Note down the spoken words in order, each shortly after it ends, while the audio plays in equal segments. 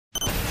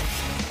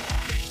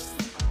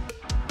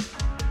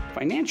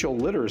Financial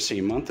Literacy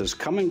Month is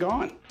come and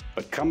gone,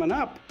 but coming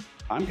up,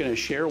 I'm going to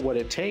share what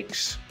it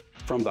takes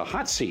from the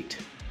hot seat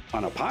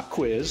on a pop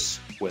quiz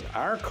with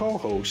our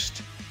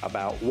co-host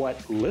about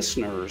what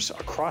listeners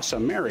across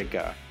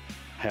America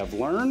have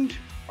learned,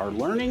 are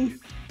learning,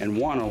 and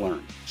want to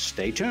learn.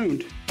 Stay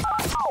tuned.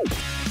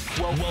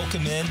 Well,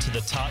 welcome in to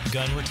the Top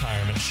Gun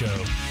Retirement Show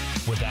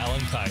with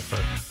Alan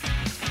Kifer.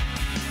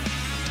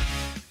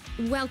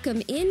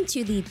 Welcome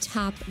into the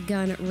Top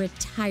Gun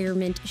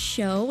Retirement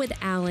Show with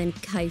Alan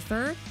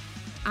Kifer.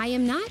 I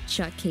am not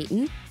Chuck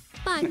Caton,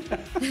 but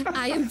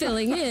I am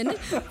filling in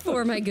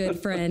for my good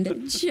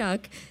friend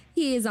Chuck.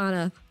 He is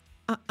on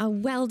a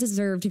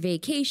well-deserved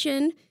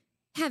vacation,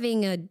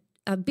 having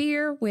a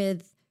beer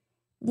with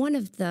one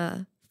of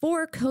the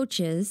 4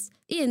 coaches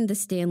in the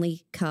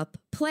Stanley Cup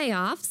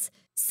playoffs.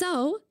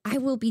 So I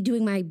will be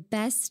doing my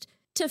best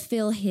to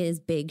fill his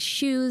big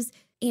shoes.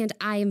 And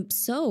I am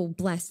so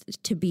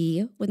blessed to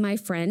be with my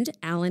friend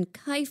Alan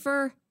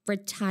Kifer,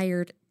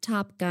 retired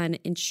Top Gun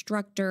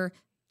instructor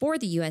for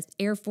the U.S.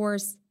 Air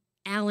Force.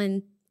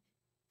 Alan,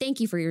 thank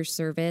you for your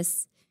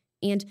service.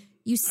 And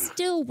you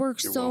still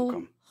work You're so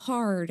welcome.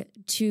 hard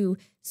to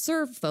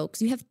serve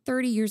folks. You have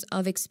 30 years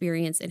of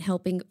experience in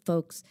helping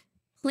folks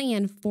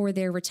plan for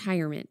their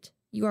retirement.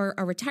 You are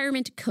a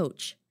retirement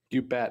coach.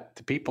 You bet.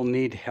 The people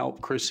need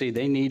help, Chrissy.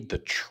 They need the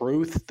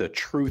truth. The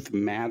truth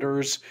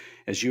matters.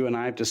 As you and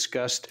I have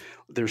discussed,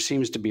 there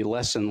seems to be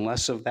less and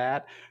less of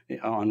that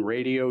on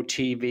radio,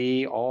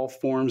 TV, all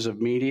forms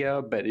of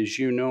media. But as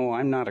you know,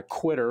 I'm not a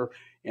quitter.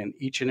 And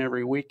each and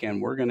every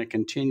weekend, we're going to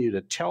continue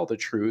to tell the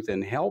truth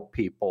and help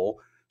people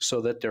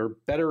so that they're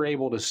better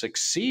able to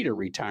succeed at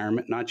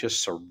retirement, not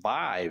just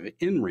survive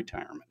in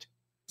retirement.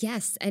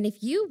 Yes. And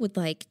if you would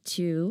like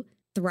to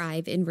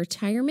thrive in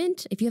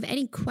retirement, if you have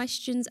any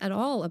questions at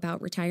all about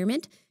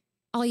retirement,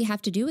 all you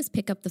have to do is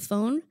pick up the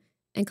phone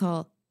and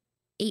call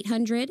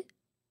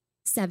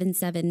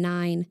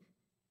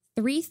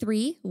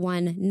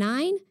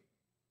 800-779-3319.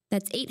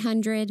 That's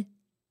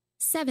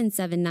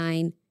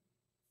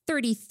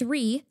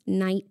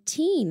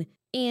 800-779-3319.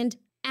 And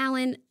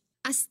Alan,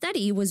 a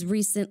study was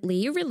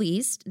recently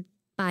released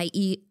by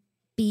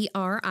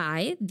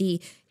EBRI, the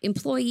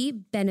Employee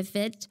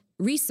Benefit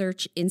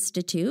Research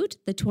Institute,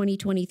 the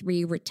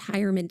 2023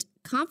 Retirement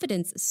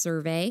Confidence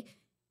Survey.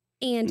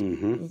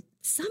 And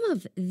some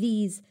of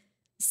these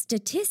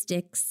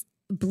statistics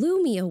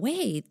blew me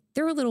away.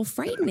 They're a little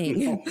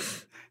frightening.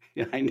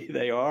 Yeah,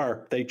 they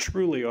are. They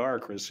truly are,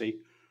 Chrissy.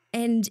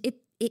 And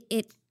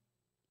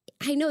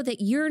I know that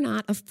you're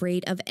not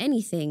afraid of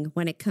anything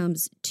when it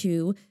comes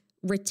to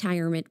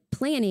retirement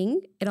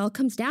planning. It all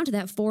comes down to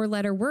that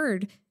 4-letter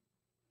word,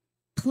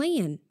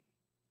 plan.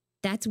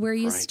 That's where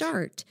you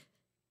start.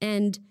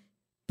 And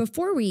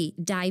before we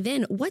dive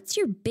in, what's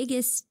the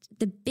biggest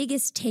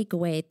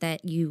takeaway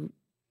that you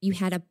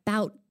had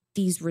about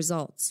these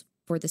results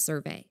for the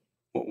survey?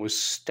 What was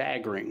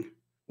staggering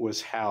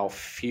was how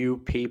few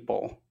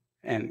people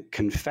and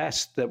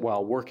confessed that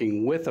while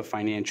working with a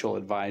financial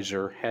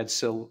advisor had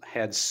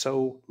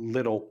so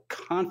little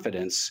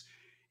confidence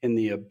in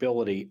the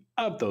ability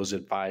of those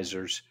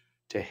advisors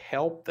to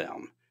help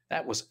them.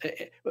 That was,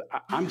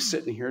 I'm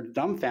sitting here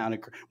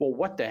dumbfounded. Well,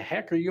 what the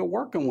heck are you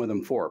working with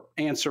them for?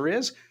 Answer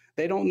is,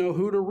 they don't know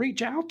who to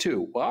reach out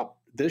to. Well,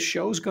 this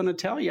show's going to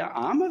tell you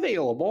I'm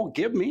available.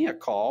 Give me a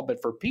call.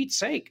 But for Pete's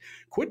sake,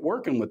 quit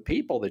working with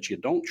people that you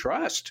don't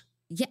trust.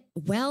 Yeah,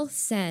 well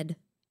said.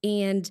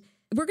 And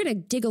we're going to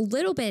dig a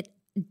little bit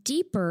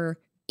deeper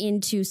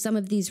into some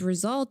of these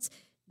results.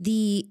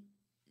 The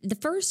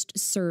first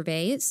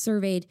survey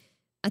surveyed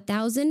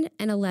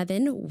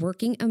 1,011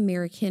 working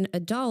American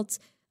adults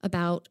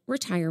about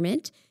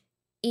retirement,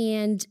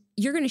 and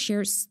you're going to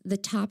share the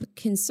top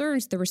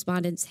concerns the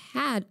respondents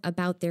had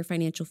about their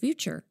financial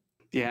future.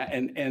 Yeah,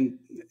 and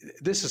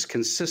this is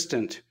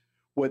consistent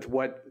with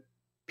what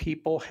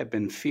people have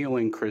been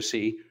feeling,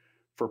 Chrissy,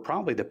 for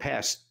probably the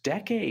past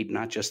decade,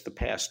 not just the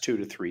past 2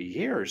 to 3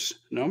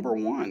 years. Number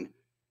one,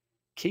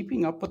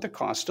 keeping up with the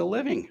cost of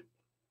living.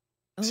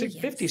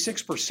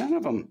 56%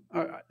 of them,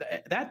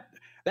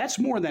 that's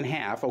more than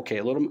half. Okay,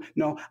 a little.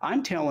 No,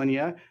 I'm telling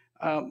you,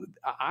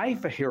 I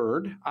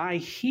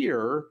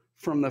hear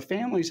from the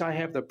families I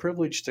have the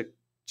privilege to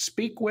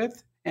speak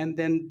with and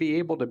then be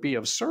able to be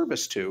of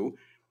service to.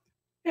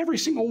 Every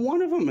single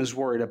one of them is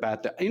worried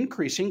about the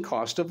increasing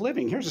cost of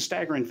living. Here's a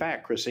staggering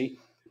fact, Chrissy.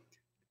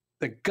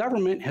 The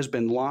government has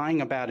been lying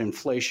about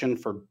inflation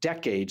for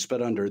decades,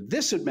 but under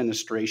this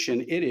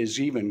administration, it is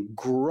even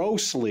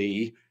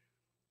grossly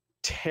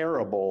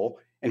terrible.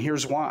 And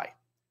here's why.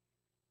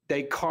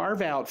 They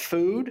carve out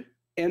food,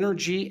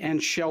 energy,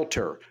 and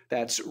shelter.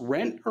 That's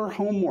rent or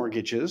home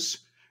mortgages,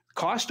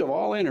 cost of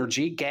all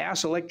energy,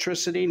 gas,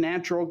 electricity,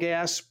 natural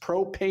gas,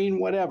 propane,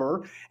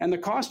 whatever, and the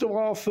cost of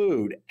all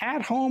food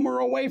at home or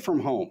away from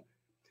home.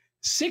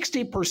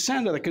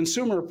 60% of the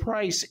consumer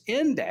price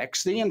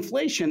index, the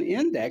inflation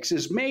index,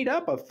 is made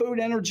up of food,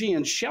 energy,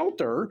 and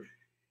shelter.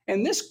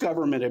 And this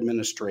government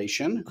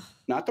administration,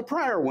 not the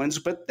prior ones,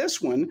 but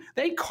this one,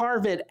 they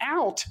carve it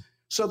out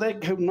So they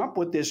come up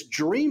with this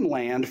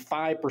dreamland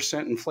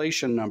 5%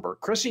 inflation number.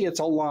 Chrissy, it's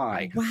a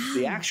lie. Wow.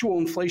 The actual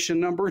inflation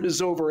number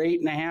is over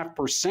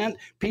 8.5%.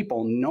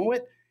 People know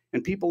it.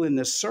 And people in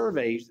this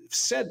survey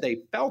said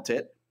they felt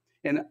it.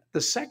 And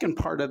the second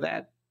part of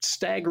that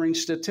staggering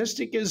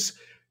statistic is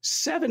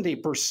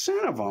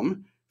 70% of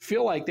them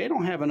feel like they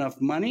don't have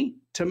enough money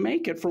to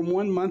make it from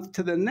one month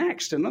to the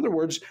next. In other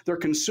words, they're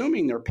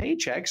consuming their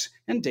paychecks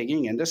and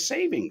digging into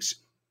savings.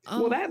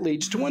 Well, that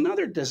leads to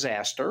another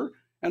disaster.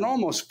 And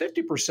almost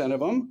 50% of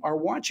them are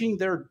watching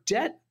their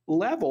debt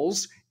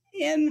levels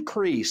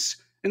increase.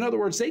 In other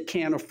words, they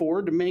can't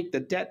afford to make the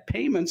debt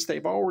payments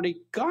they've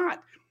already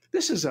got.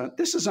 This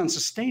is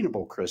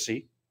unsustainable,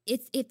 Chrissy.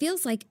 It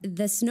feels like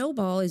the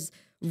snowball is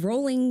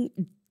rolling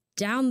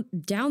down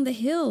the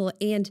hill,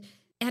 and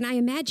I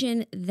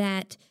imagine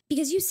that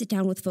because you sit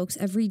down with folks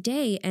every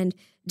day and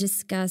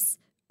discuss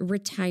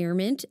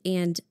retirement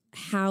and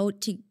how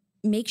to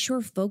make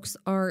sure folks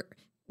are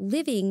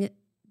living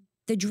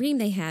the dream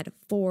they had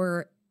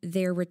for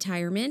their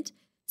retirement.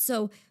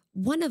 So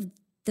one of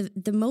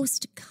the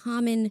most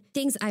common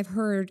things I've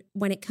heard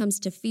when it comes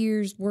to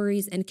fears,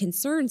 worries, and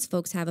concerns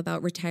folks have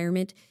about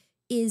retirement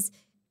is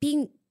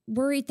being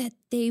worried that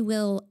they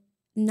will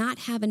not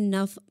have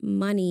enough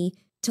money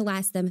to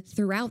last them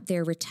throughout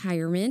their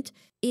retirement.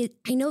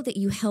 I know that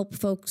you help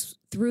folks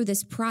through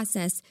this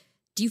process.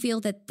 Do you feel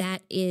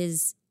that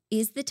is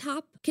the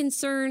top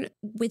concern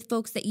with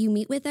folks that you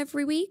meet with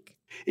every week?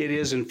 It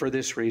is, and for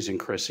this reason,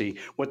 Chrissy,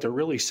 what they're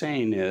really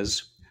saying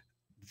is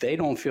they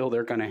don't feel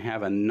they're going to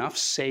have enough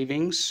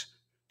savings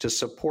to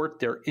support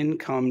their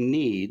income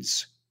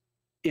needs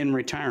in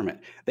retirement.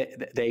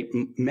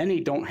 Many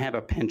don't have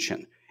a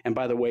pension. And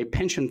by the way,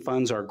 pension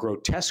funds are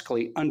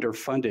grotesquely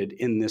underfunded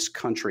in this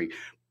country,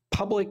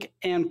 public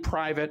and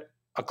private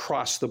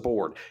across the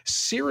board.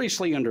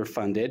 Seriously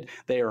underfunded.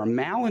 They are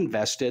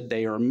malinvested.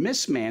 They are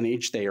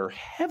mismanaged. They are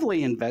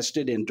heavily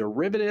invested in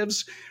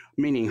derivatives,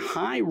 meaning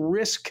high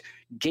risk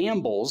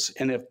gambles.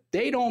 And if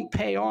they don't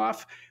pay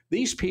off,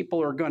 these people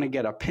are going to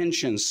get a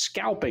pension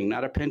scalping,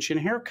 not a pension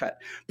haircut.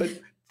 But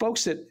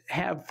folks that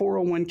have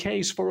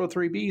 401ks,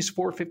 403bs,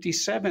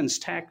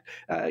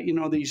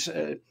 457s, these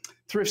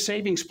thrift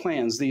savings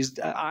plans, these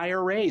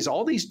IRAs,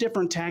 all these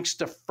different tax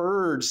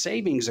deferred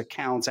savings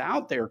accounts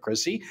out there,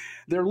 Chrissy,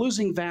 they're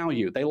losing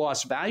value. They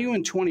lost value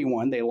in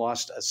 21. They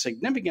lost a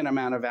significant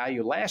amount of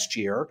value last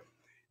year.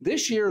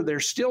 This year,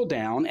 they're still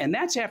down, and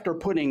that's after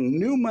putting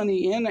new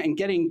money in and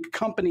getting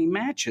company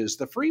matches,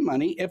 the free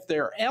money, if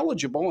they're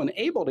eligible and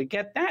able to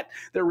get that.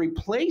 They're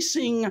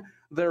replacing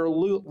their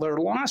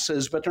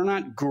losses, but they're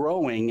not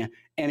growing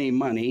any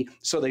money,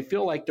 so they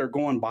feel like they're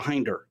going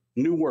behind her.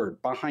 New word,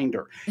 behind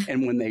her.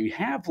 And when they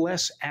have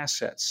less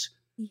assets,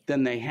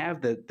 then they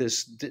have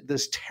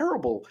this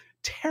terrible,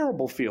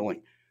 terrible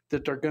feeling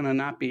that they're going to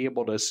not be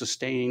able to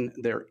sustain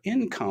their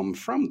income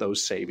from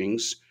those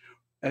savings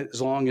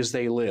as long as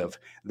they live.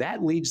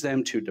 That leads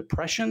them to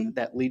depression.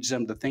 That leads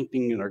them to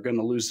thinking they're going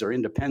to lose their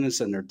independence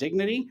and their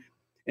dignity.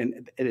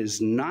 And it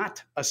is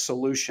not a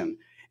solution.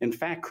 In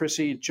fact,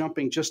 Chrissy,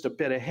 jumping just a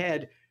bit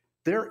ahead,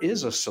 there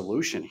is a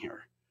solution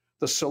here.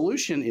 The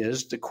solution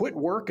is to quit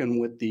working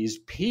with these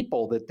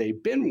people that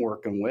they've been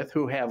working with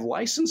who have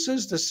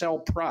licenses to sell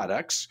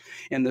products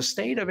in the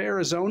state of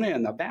Arizona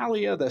and the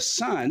Valley of the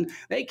Sun.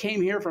 They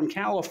came here from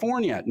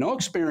California, no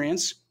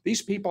experience.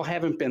 These people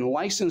haven't been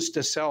licensed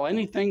to sell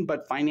anything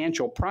but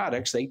financial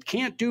products. They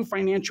can't do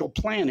financial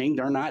planning.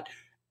 They're not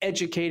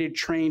educated,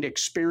 trained,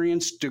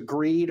 experienced,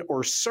 degreed,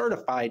 or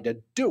certified to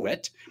do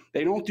it.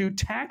 They don't do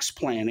tax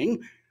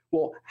planning.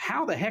 Well,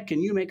 how the heck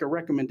can you make a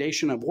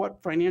recommendation of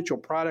what financial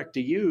product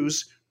to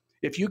use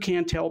if you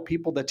can't tell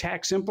people the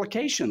tax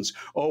implications?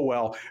 Oh,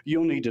 well,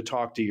 you'll need to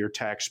talk to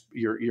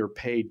your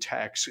paid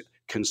tax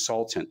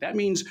consultant. That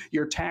means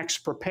your tax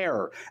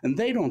preparer, and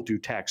they don't do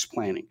tax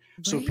planning.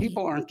 Right. So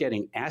people aren't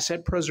getting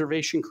asset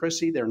preservation,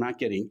 Chrissy. They're not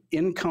getting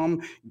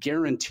income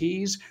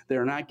guarantees.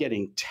 They're not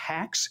getting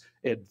tax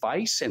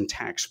advice and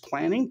tax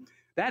planning.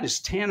 That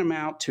is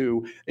tantamount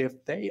to,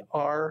 if they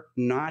are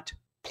not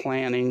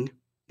planning,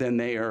 then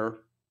they are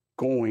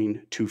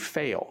going to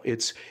fail.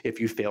 It's if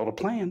you fail to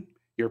plan,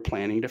 you're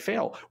planning to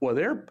fail. Well,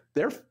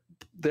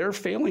 they're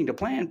failing to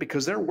plan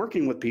because they're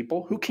working with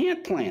people who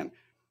can't plan.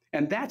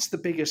 And that's the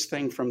biggest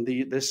thing from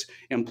this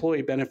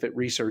Employee Benefit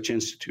Research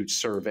Institute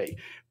survey.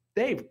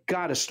 They've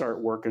got to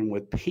start working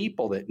with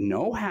people that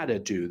know how to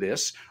do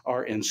this,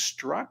 are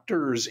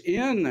instructors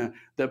in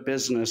the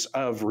business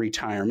of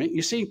retirement.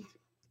 You see,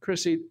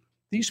 Chrissy,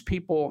 these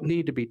people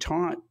need to be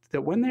taught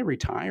that when they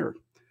retire,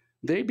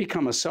 they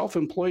become a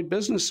self-employed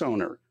business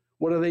owner.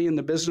 What are they in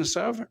the business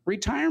of?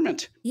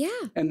 Retirement. Yeah.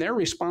 And they're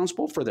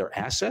responsible for their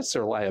assets,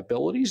 their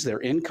liabilities,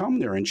 their income,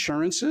 their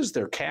insurances,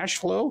 their cash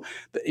flow.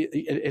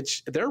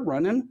 They're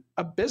running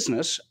a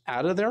business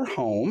out of their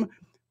home,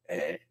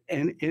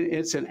 and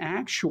it's an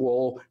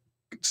actual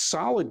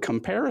solid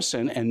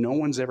comparison, and no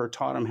one's ever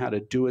taught them how to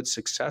do it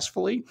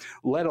successfully,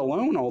 let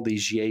alone all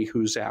these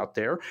yahoos out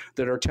there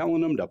that are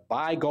telling them to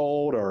buy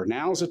gold, or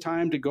now's the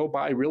time to go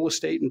buy real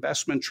estate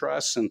investment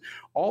trusts and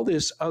all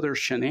this other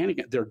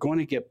shenanigans. They're going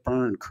to get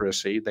burned,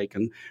 Chrissy.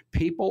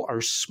 People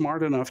are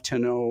smart enough to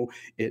know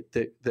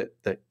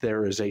that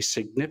there is a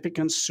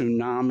significant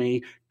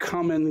tsunami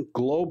coming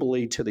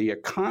globally to the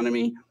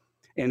economy,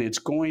 and it's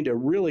going to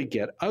really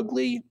get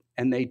ugly.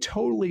 And they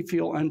totally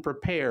feel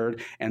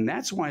unprepared. And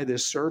that's why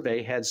this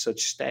survey had such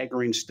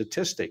staggering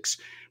statistics.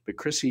 But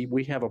Chrissy,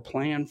 we have a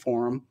plan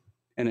for them.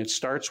 And it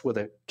starts with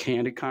a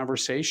candid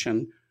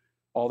conversation.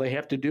 All they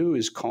have to do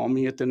is call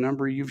me at the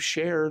number you've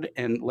shared,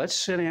 and let's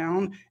sit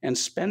down and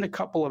spend a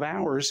couple of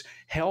hours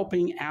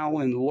helping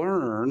Alan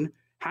learn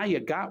how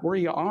you got where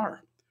you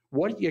are.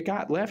 What you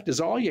got left is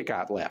all you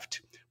got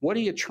left. What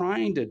are you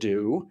trying to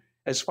do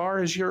as far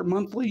as your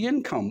monthly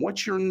income?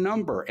 What's your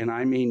number? And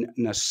I mean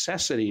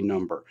necessity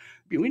number.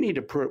 We need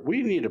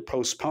to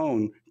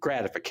postpone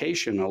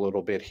gratification a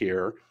little bit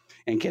here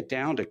and get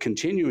down to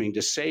continuing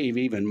to save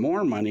even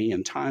more money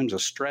in times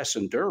of stress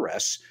and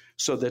duress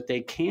so that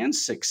they can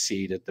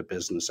succeed at the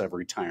business of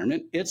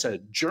retirement. It's a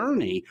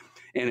journey,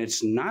 and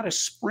it's not a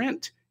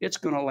sprint. It's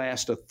going to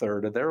last a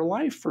third of their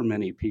life for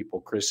many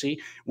people,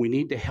 Chrissy. We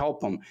need to help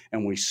them.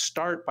 And we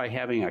start by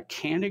having a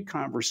candid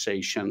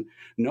conversation,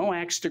 no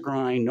axe to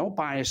grind, no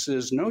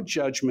biases, no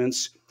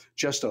judgments,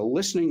 just a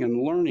listening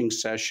and learning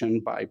session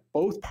by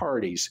both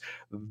parties,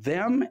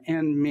 them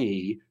and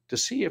me, to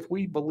see if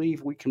we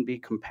believe we can be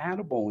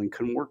compatible and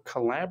can work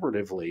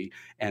collaboratively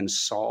and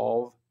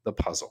solve the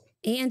puzzle.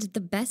 And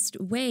the best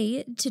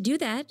way to do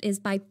that is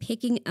by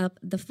picking up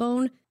the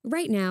phone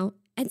right now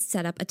and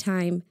set up a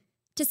time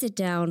to sit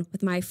down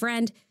with my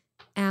friend,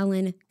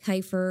 Alan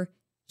Kifer.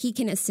 He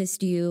can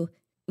assist you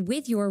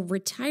with your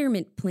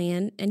retirement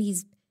plan, and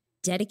he's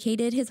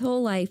dedicated his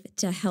whole life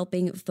to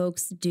helping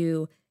folks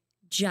do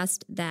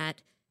just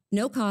that.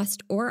 No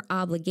cost or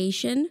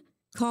obligation.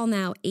 Call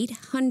now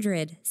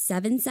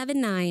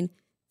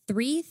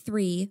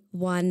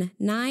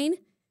 800-779-3319.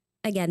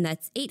 Again,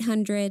 that's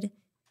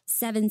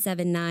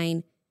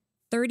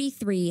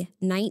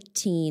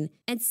 800-779-3319,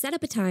 and set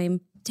up a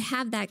time to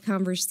have that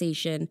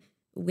conversation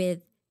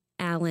with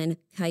Alan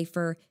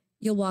Kifer.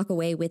 You'll walk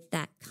away with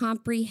that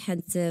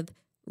comprehensive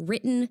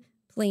written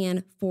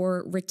plan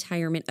for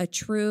retirement, a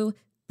true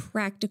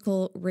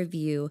practical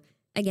review.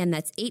 Again,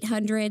 that's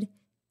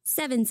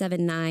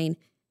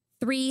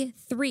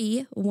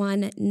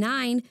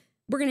 800-779-3319.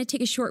 We're going to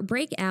take a short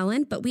break,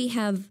 Alan, but we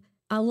have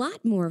a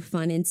lot more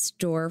fun in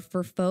store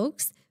for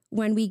folks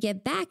when we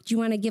get back. Do you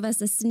want to give us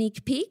a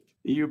sneak peek?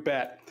 You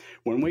bet.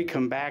 When we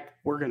come back,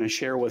 we're going to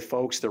share with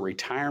folks the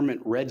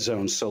retirement red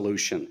zone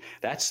solution.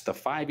 That's the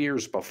 5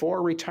 years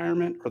before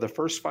retirement or the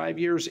first 5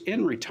 years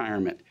in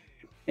retirement.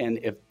 And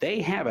if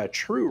they have a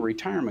true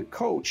retirement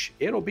coach,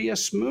 it'll be a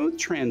smooth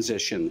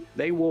transition.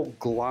 They will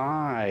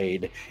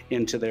glide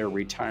into their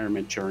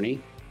retirement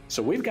journey.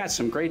 So we've got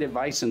some great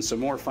advice and some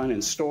more fun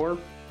in store.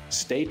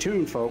 Stay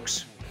tuned,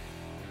 folks.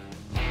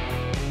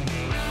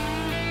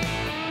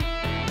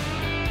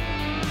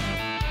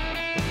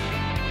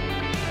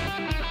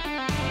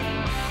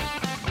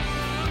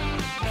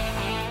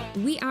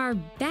 We are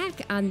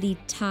back on the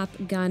Top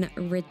Gun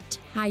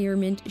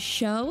Retirement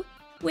Show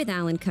with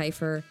Alan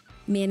Kifer,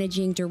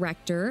 Managing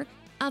Director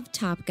of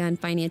Top Gun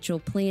Financial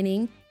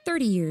Planning,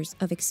 30 years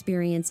of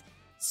experience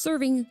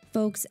serving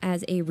folks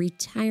as a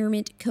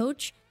retirement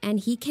coach,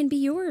 and he can be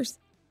yours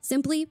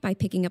simply by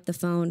picking up the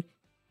phone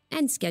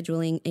and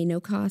scheduling a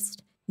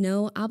no-cost,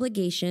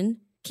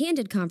 no-obligation,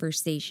 candid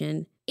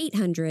conversation.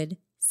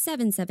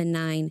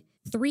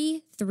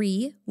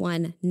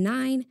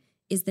 800-779-3319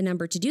 is the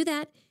number to do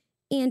that.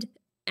 And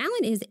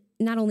Alan is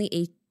not only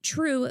a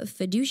true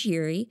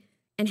fiduciary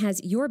and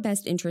has your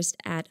best interest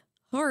at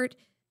heart,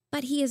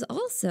 but he is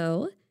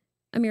also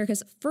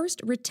America's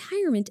first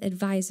retirement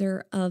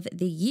advisor of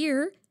the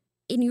year.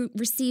 And you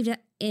received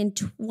it in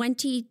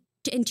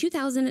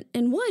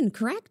 2001,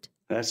 correct?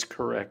 That's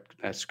correct.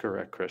 That's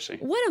correct, Chrissy.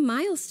 What a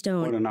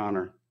milestone. What an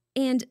honor.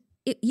 And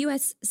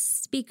U.S.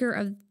 Speaker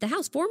of the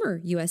House,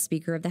 former U.S.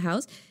 Speaker of the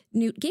House,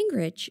 Newt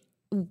Gingrich,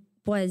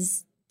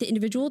 was the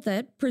individual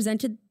that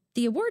presented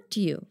the award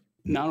to you.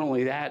 Not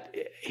only that,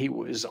 he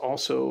was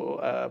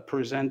also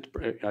presented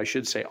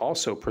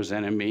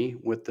me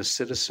with the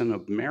Citizen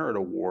of Merit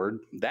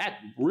Award. That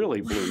really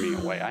blew me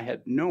away. I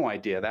had no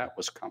idea that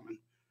was coming.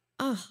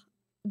 Oh,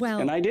 well.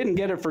 And I didn't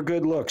get it for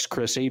good looks,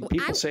 Chrissy.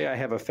 People say I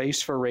have a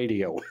face for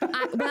radio.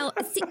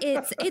 See,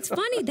 it's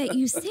funny that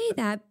you say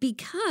that,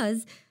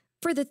 because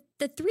for the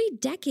 3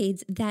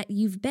 decades that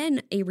you've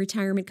been a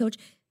retirement coach,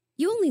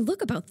 you only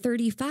look about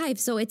 35,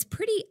 so it's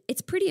pretty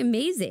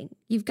amazing.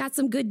 You've got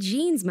some good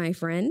genes, my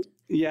friend.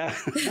 Yeah.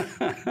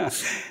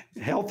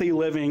 Healthy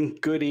living,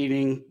 good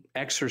eating,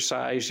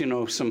 exercise,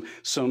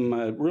 some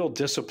real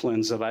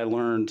disciplines that I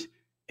learned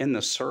in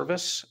the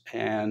service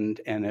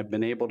and have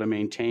been able to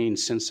maintain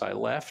since I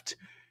left.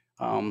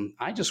 I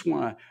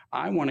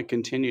want to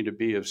continue to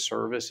be of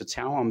service. It's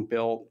how I'm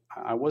built.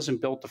 I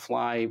wasn't built to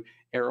fly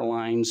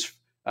airlines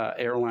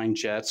airline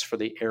jets for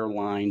the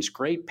airlines,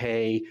 great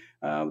pay,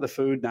 the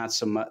food not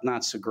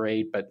so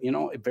great, but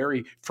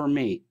for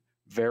me,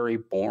 very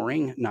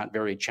boring, not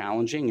very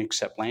challenging,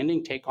 except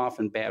landing, takeoff,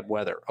 and bad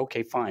weather.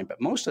 Okay, fine, but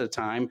most of the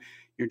time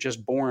you're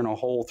just boring a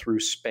hole through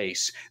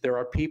space. There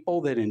are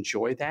people that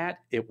enjoy that.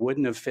 It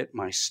wouldn't have fit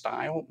my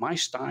style. My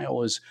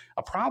style is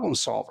a problem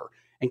solver.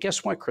 And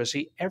guess what,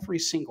 Chrissy? Every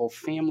single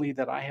family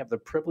that I have the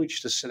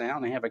privilege to sit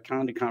down and have a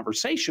kind of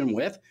conversation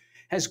with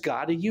has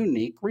got a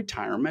unique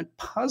retirement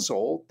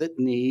puzzle that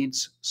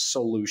needs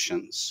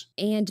solutions.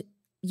 And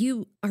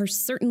you are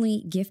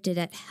certainly gifted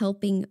at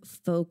helping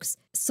folks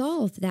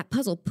solve that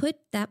puzzle, put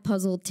that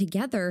puzzle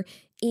together.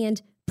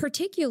 And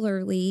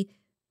particularly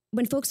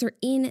when folks are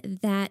in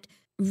that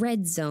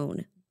red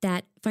zone,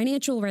 that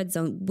financial red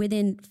zone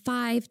within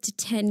 5 to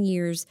 10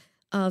 years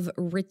of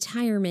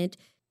retirement,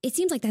 it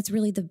seems like that's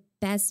really the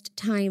best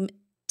time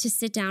to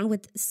sit down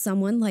with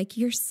someone like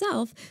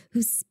yourself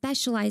who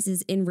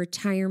specializes in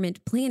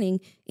retirement planning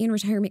and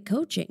retirement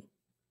coaching.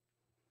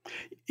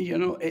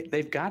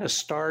 They've got to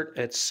start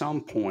at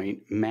some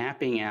point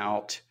mapping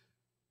out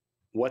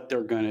what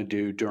they're going to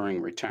do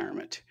during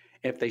retirement.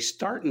 If they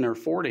start in their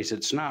 40s,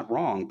 it's not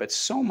wrong, but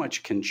so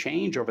much can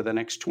change over the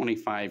next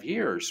 25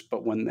 years.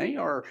 But when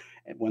they're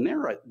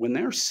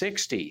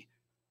 60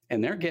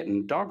 and they're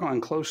getting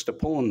doggone close to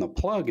pulling the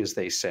plug, as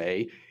they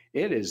say,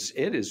 it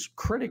is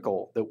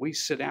critical that we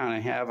sit down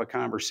and have a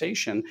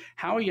conversation.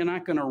 How are you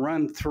not going to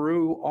run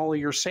through all of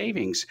your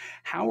savings?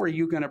 How are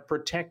you going to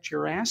protect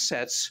your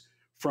assets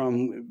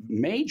from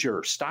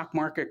major stock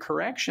market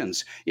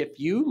corrections?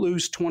 If you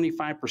lose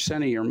 25%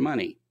 of your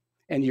money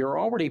and you're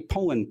already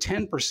pulling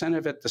 10%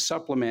 of it to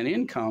supplement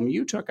income,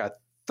 you took a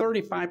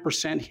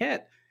 35%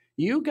 hit.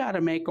 You got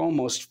to make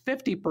almost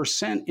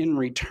 50% in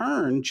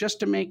return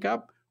just to make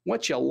up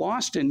what you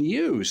lost and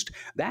used.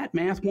 That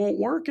math won't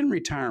work in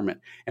retirement.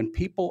 And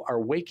people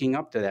are waking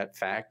up to that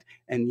fact,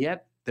 and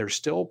yet they're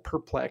still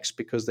perplexed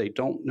because they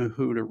don't know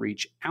who to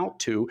reach out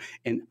to.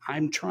 And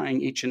I'm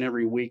trying each and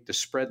every week to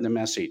spread the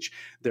message.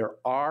 There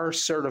are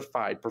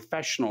certified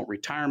professional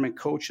retirement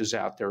coaches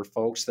out there,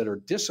 folks, that are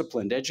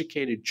disciplined,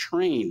 educated,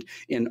 trained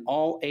in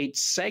all 8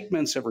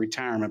 segments of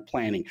retirement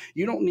planning.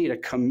 You don't need a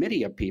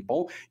committee of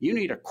people. You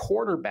need a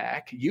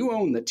quarterback. You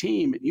own the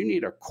team. You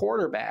need a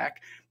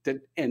quarterback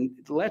and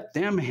let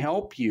them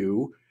help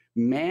you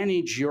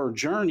manage your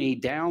journey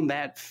down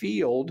that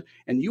field.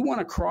 And you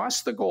want to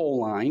cross the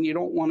goal line. You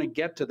don't want to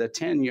get to the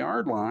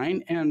 10-yard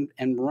line and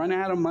run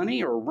out of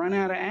money or run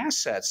out of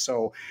assets.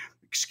 So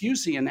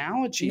excuse the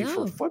analogy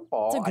for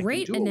football. It's a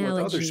great I can do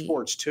analogy. It with other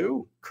sports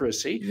too,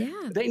 Chrissy.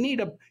 Yeah. They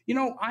need I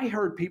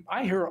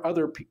hear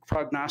other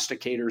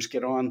prognosticators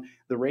get on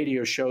the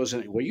radio shows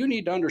and, well, you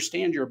need to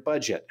understand your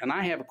budget. And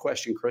I have a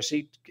question,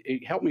 Chrissy.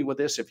 Help me with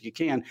this if you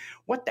can.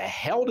 What the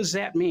hell does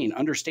that mean?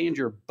 Understand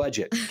your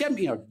budget. Get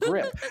me a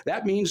grip.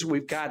 That means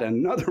we've got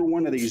another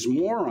one of these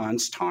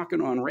morons talking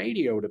on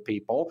radio to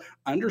people.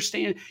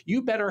 Understand,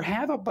 you better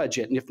have a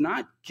budget. And if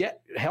not,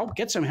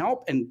 get some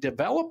help and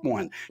develop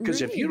one.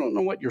 Because if you don't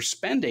know what you're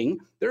spending,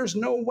 there's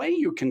no way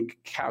you can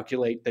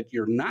calculate that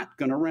you're not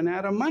going to run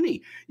out of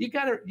money. You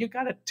got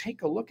to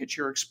take a look at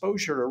your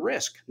exposure to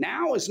risk.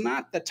 Now is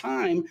not the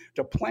time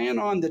to plan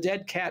on the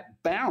dead cat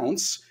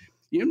bounce.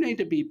 You need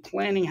to be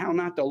planning how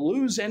not to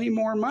lose any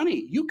more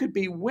money. You could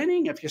be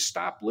winning if you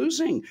stop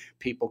losing.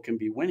 People can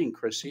be winning,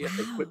 Chrissy, if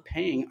they quit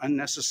paying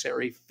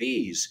unnecessary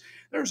fees.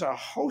 There's a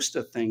host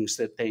of things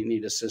that they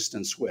need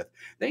assistance with.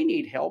 They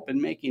need help in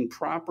making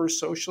proper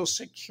Social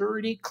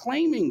Security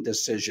claiming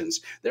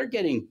decisions. They're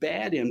getting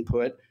bad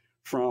input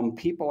from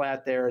people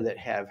out there that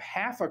have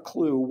half a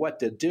clue what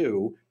to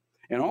do,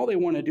 and all they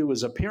want to do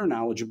is appear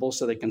knowledgeable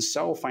so they can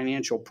sell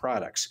financial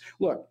products.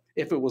 Look,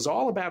 if it was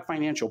all about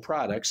financial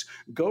products,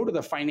 go to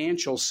the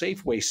financial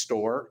Safeway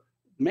store,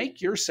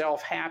 make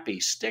yourself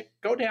happy.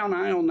 Go down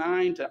aisle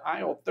 9 to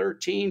aisle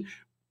 13,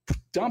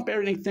 dump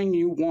everything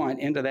you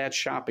want into that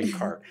shopping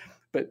cart.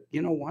 But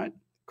you know what,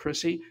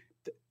 Chrissy?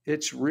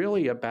 It's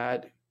really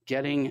about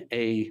getting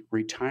a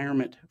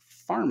retirement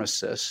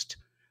pharmacist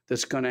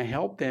that's going to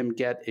help them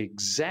get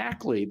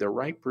exactly the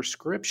right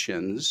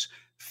prescriptions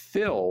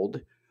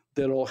filled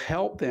that'll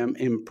help them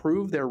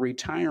improve their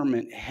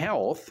retirement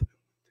health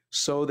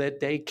so that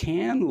they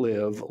can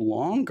live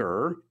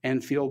longer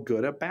and feel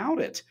good about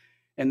it.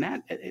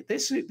 And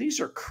these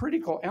are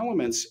critical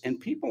elements, and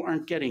people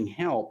aren't getting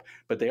help,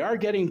 but they are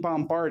getting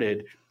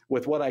bombarded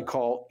with what I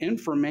call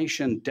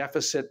information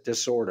deficit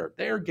disorder.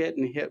 They're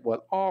getting hit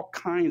with all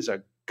kinds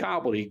of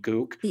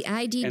gobbledygook. The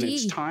IDD. And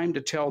it's time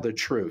to tell the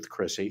truth,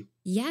 Chrissy.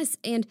 Yes,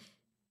 and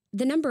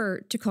the number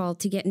to call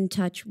to get in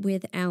touch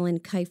with Alan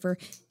Kifer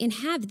and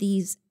have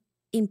these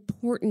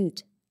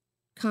important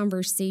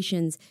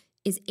conversations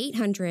is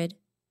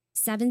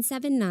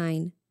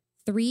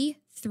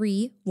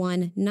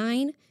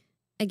 800-779-3319.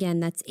 Again,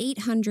 that's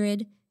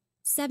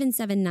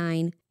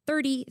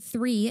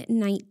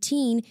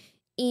 800-779-3319.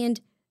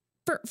 And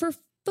for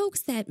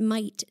folks that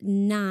might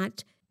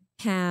not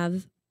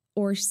have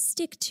or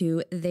stick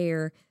to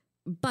their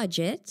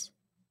budget,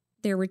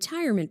 their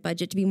retirement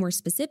budget to be more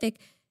specific,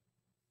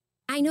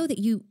 I know that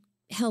you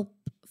help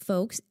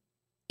folks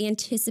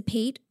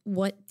anticipate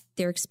what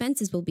their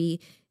expenses will be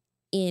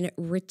in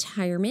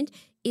retirement.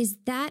 Is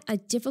that a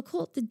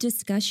difficult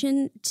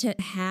discussion to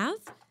have?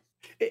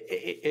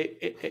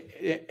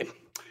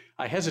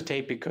 I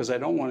hesitate because I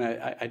don't want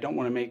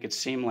to make it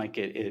seem like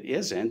it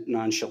isn't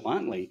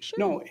nonchalantly. Sure.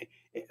 No,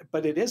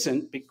 but it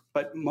isn't.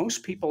 But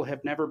most people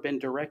have never been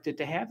directed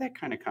to have that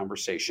kind of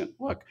conversation.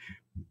 Look,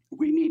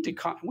 we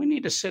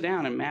need to sit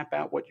down and map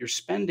out what you're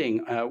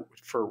spending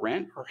for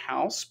rent or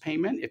house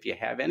payment, if you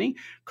have any,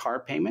 car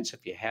payments,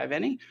 if you have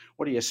any.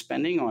 What are you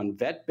spending on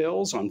vet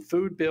bills, on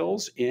food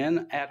bills,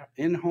 in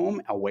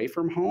home, away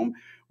from home?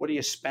 What are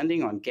you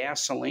spending on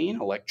gasoline,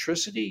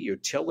 electricity,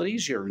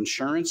 utilities, your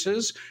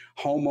insurances,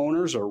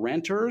 homeowners or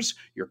renters,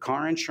 your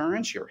car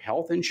insurance, your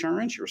health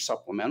insurance, your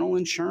supplemental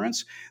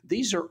insurance?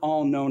 These are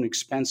all known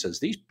expenses.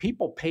 These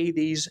people pay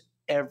these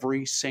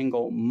every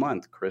single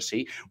month,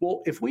 Chrissy.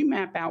 Well, if we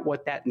map out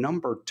what that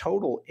number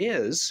total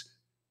is,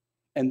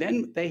 and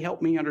then they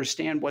help me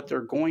understand what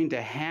they're going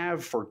to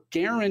have for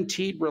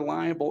guaranteed,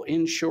 reliable,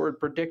 insured,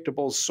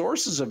 predictable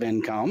sources of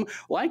income,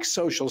 like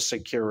Social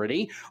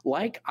Security,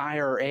 like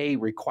IRA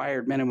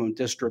required minimum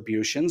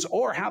distributions,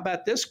 or how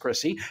about this,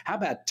 Chrissy? How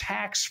about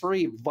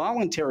tax-free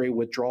voluntary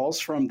withdrawals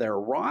from their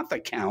Roth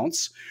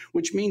accounts,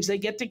 which means they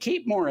get to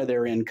keep more of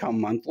their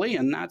income monthly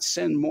and not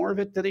send more of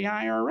it to the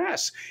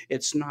IRS.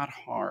 It's not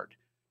hard.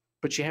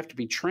 But you have to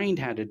be trained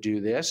how to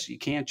do this. You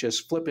can't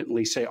just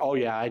flippantly say, oh,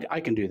 yeah, I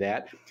can do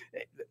that.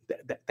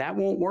 That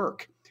won't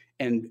work.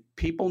 And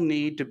people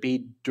need to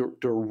be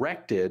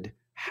directed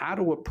how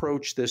to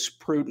approach this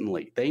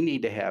prudently. They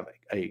need to have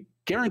a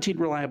guaranteed,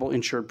 reliable,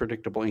 insured,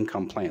 predictable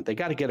income plan. They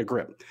got to get a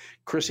grip.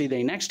 Chrissy,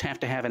 they next have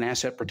to have an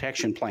asset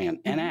protection plan,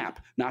 an app,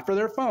 not for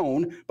their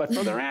phone, but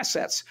for their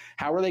assets.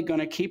 How are they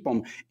going to keep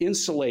them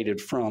insulated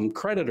from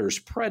creditors,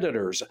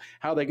 predators?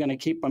 How are they going to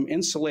keep them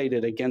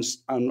insulated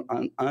against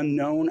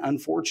unknown,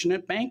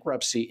 unfortunate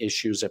bankruptcy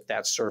issues if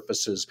that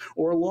surfaces,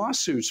 or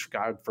lawsuits,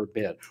 God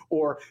forbid,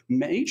 or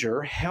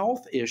major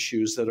health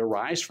issues that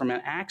arise from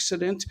an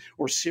accident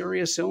or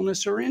serious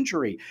illness or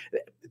injury?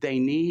 They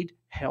need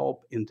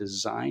help in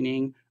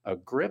designing a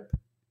grip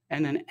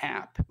and an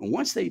app. And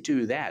once they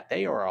do that,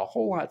 they are a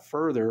whole lot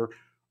further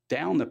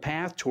down the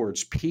path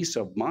towards peace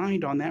of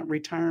mind on that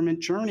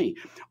retirement journey.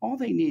 All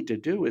they need to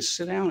do is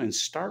sit down and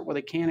start with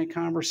a candid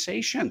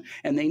conversation.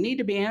 And they need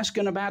to be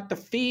asking about the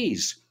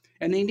fees.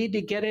 And they need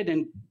to get it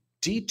in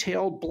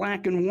detailed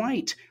black and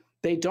white.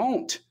 They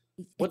don't.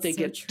 What they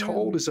get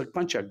told is a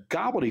bunch of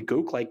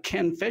gobbledygook like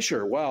Ken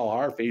Fisher. Well,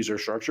 our fees are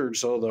structured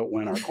so that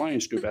when our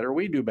clients do better,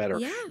 we do better.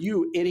 Yeah.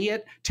 You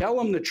idiot. Tell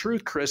them the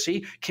truth,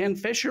 Chrissy. Ken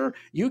Fisher,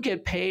 you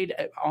get paid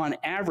on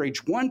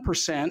average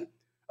 1%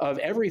 of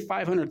every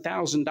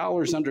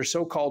 $500,000 under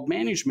so-called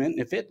management.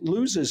 If it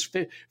loses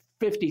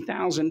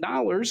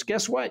 $50,000,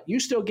 guess what? You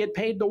still get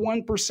paid the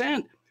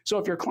 1%. So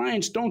if your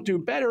clients don't do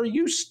better,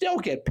 you still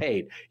get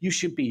paid. You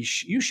should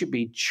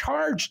be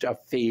charged a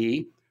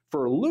fee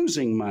for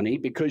losing money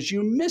because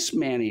you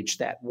mismanage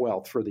that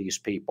wealth for these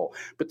people.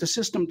 But the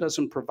system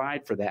doesn't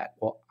provide for that.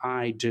 Well,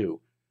 I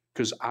do,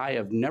 because I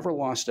have never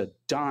lost a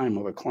dime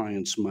of a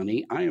client's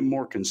money. I am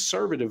more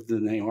conservative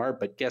than they are,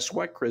 but guess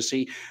what,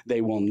 Chrissy? They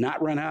will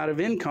not run out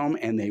of income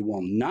and they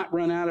will not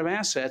run out of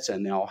assets,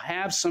 and they'll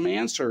have some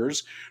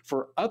answers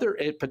for other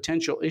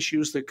potential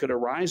issues that could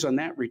arise on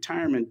that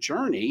retirement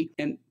journey.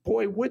 And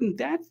boy, wouldn't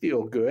that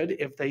feel good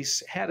if they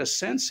had a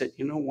sense that,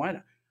 you know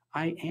what?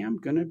 I am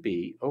going to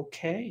be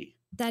okay.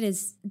 That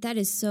is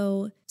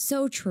so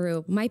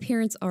true. My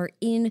parents are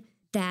in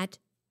that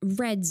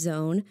red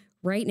zone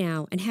right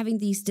now and having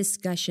these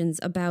discussions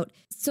about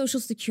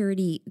Social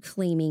Security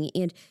claiming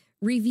and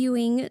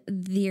reviewing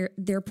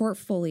their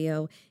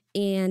portfolio.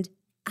 And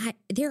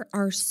there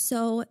are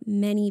so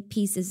many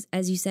pieces,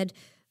 as you said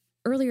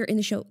earlier in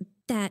the show,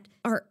 that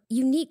are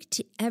unique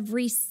to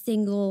every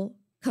single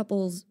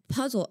couple's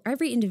puzzle,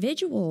 every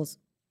individual's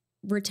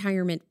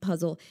retirement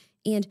puzzle.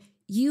 And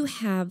you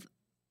have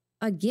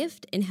a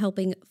gift in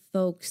helping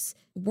folks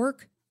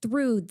work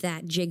through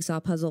that jigsaw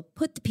puzzle,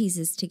 put the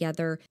pieces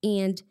together.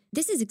 And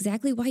this is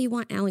exactly why you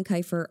want Alan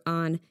Kifer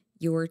on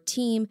your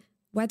team,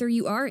 whether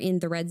you are in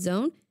the red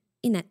zone,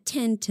 in that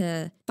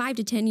 5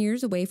 to 10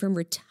 years away from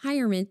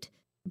retirement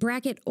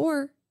bracket,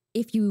 or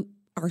if you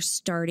are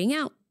starting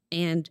out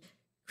and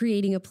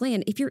creating a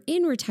plan, if you're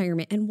in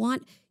retirement and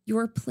want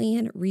your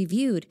plan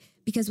reviewed,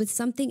 because with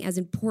something as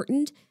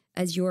important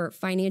as your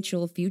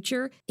financial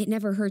future, it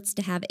never hurts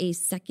to have a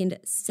second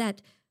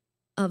set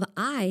of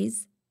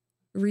eyes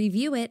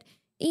review it.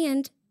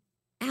 And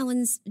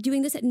Alan's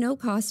doing this at no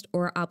cost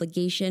or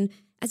obligation.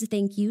 As a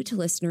thank you to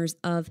listeners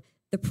of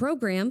the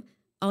program,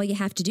 all you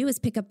have to do is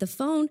pick up the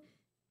phone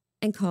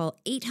and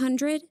call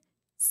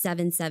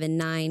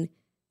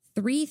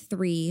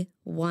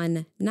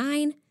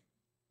 800-779-3319.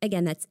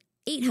 Again, that's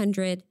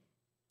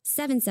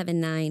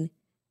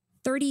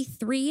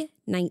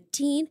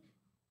 800-779-3319.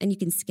 And you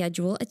can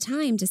schedule a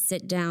time to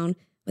sit down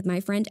with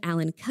my friend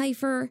Alan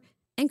Kifer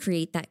and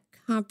create that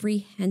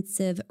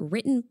comprehensive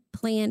written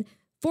plan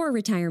for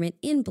retirement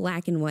in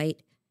black and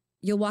white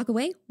you'll walk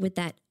away with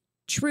that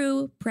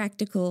true,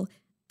 practical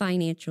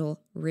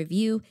financial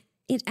review.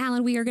 And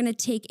Alan, we are going to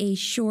take a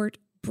short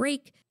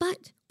break,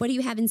 but what do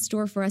you have in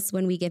store for us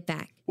when we get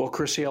back? Well,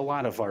 Chrissy, a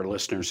lot of our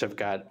listeners have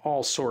got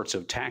all sorts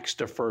of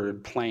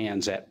tax-deferred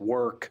plans at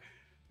work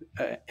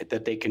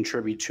that they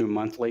contribute to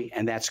monthly,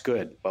 and that's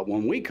good. But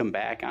when we come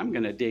back, I'm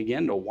going to dig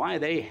into why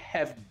they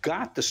have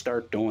got to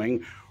start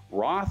doing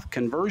Roth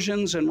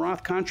conversions and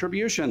Roth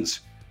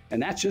contributions.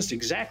 And that's just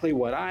exactly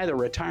what I, the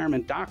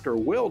retirement doctor,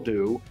 will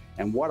do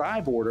and what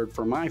I've ordered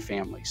for my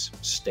families.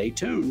 Stay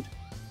tuned.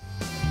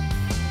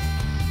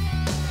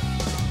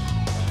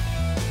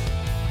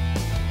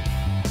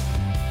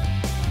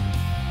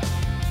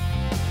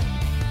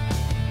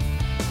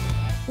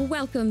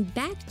 Welcome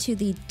back to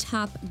the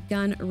Top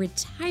Gun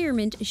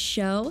Retirement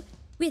Show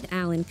with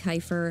Alan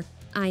Kifer.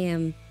 I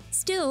am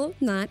still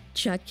not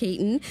Chuck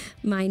Caton.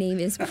 My name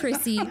is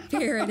Chrissy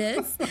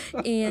Paradis,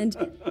 and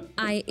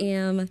I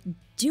am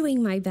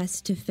doing my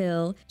best to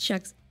fill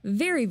Chuck's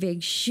very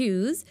big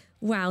shoes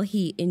while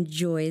he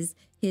enjoys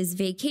his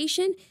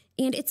vacation.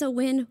 And it's a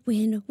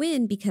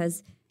win-win-win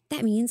because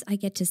that means I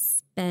get to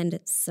spend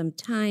some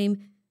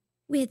time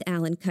with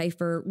Alan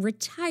Kifer,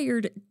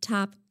 retired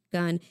Top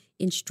Gun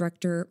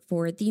instructor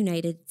for the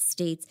United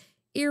States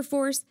Air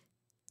Force,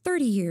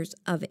 30 years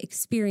of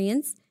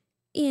experience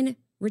in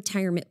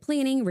retirement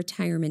planning,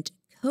 retirement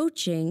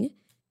coaching,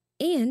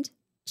 and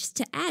just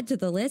to add to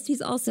the list,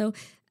 he's also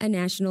a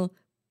national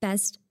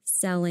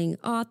best-selling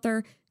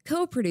author,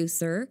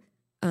 co-producer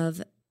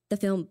of the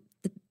film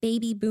The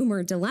Baby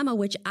Boomer Dilemma,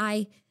 which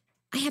I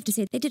have to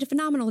say they did a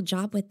phenomenal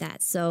job with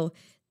that. So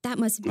that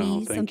must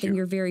be something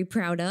you're very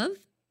proud of.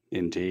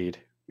 Indeed.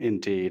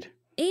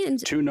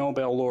 And 2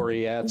 Nobel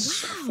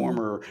laureates, wow.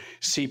 Former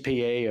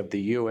CPA of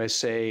the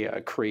USA, a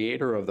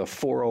creator of the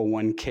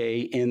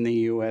 401k in the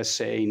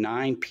USA,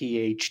 9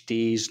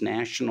 PhDs,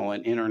 national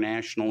and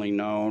internationally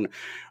known,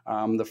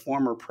 the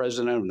former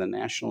president of the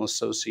National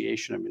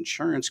Association of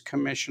Insurance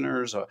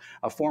Commissioners, a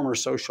former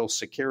Social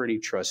Security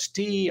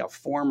trustee, a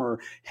former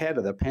head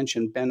of the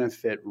Pension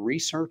Benefit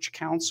Research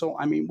Council.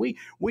 I mean, we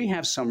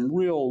have some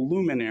real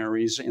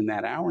luminaries in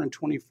that hour and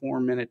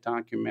 24-minute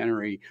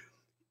documentary,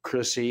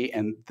 Chrissy,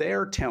 and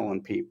they're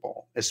telling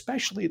people,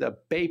 especially the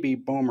baby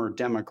boomer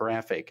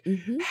demographic,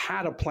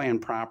 how to plan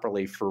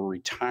properly for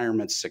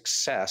retirement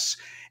success.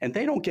 And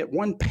they don't get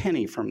one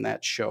penny from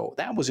that show.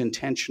 That was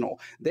intentional.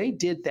 They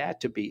did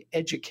that to be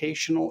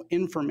educational,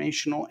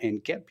 informational,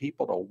 and get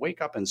people to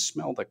wake up and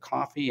smell the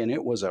coffee. And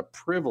it was a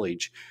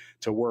privilege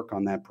to work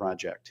on that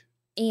project.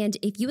 And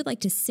if you would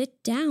like to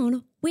sit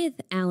down with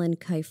Alan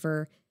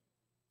Kifer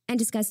and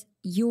discuss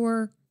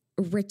your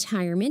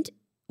retirement,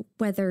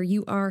 whether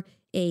you are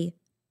a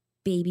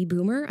baby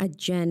boomer, a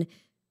Gen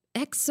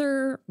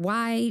Xer,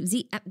 Y,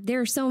 Z. There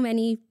are so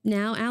many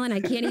now, Alan. I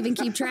can't even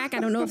keep track. I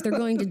don't know if they're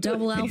going to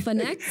double alpha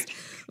next,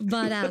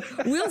 but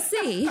we'll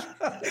see.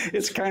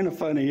 It's kind of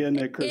funny, isn't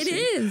it, Chrissy?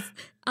 It is.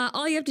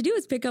 All you have to do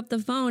is pick up the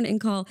phone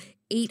and call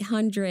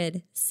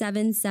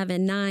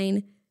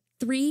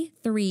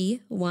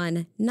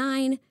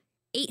 800-779-3319,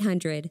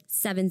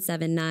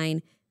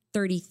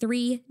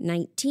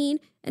 800-779-3319,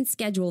 and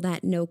schedule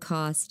that no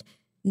cost,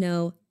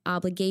 no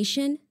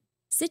obligation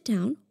sit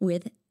down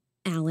with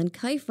Alan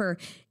Kifer.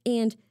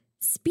 And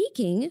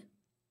speaking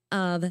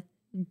of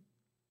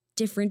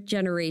different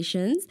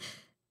generations,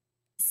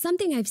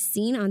 something I've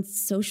seen on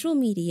social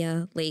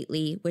media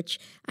lately, which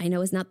I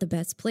know is not the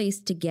best place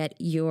to get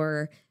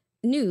your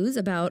news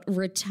about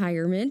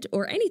retirement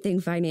or anything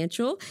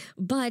financial,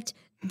 but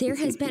there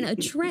has been a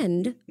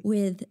trend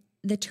with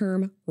the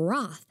term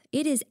Roth.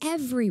 It is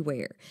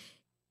everywhere.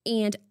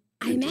 And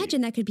I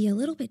imagine that could be a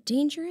little bit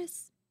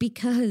dangerous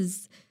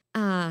because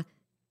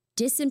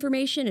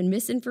disinformation and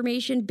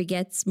misinformation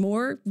begets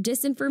more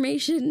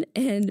disinformation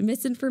and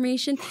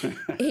misinformation.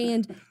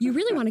 And you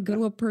really want to go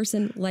to a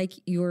person like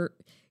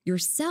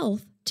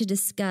yourself to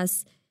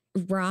discuss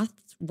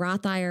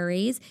Roth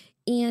IRAs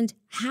and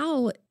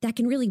how that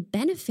can really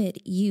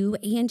benefit you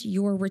and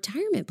your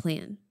retirement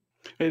plan.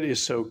 It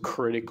is so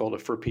critical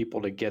for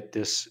people to get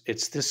this.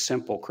 It's this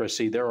simple,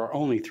 Chrissy. There are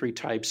only 3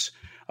 types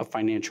of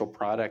financial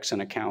products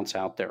and accounts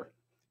out there.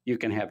 You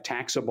can have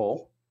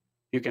taxable,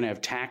 you can have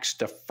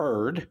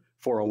tax-deferred,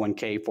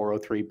 401k,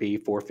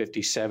 403b,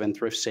 457,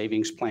 thrift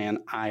savings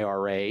plan,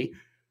 IRA,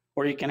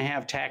 or you can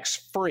have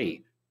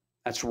tax-free.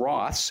 That's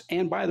Roths.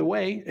 And by the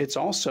way, it's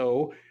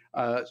also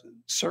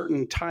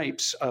certain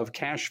types of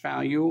cash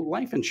value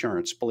life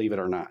insurance, believe it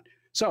or not.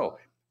 So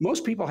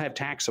most people have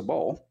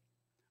taxable.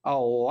 A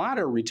lot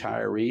of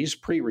retirees,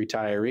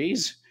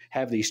 pre-retirees,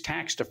 have these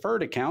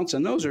tax-deferred accounts,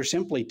 and those are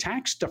simply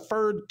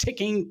tax-deferred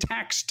ticking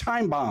tax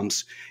time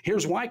bombs.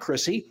 Here's why,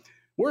 Chrissy.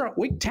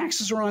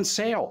 Taxes are on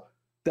sale.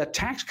 The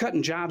Tax Cut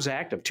and Jobs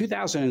Act of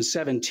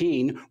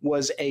 2017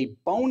 was a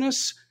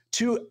bonus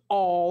to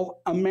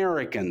all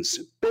Americans,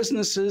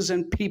 businesses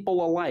and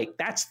people alike.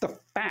 That's the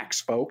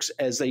facts, folks,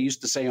 as they used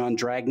to say on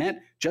Dragnet.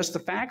 Just the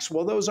facts?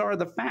 Well, those are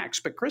the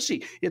facts. But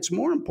Chrissy, it's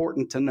more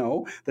important to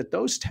know that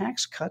those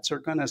tax cuts are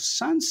going to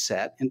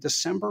sunset in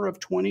December of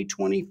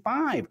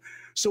 2025.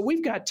 So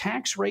we've got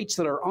tax rates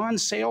that are on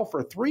sale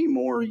for 3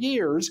 more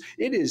years.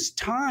 It is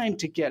time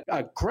to get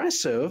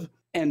aggressive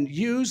and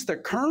use the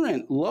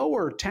current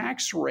lower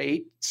tax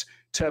rates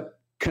to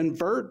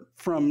convert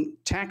from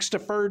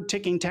tax-deferred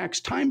ticking tax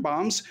time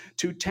bombs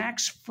to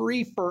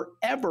tax-free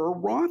forever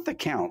Roth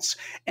accounts.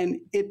 And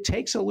it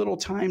takes a little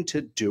time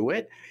to do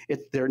it.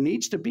 There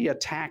needs to be a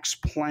tax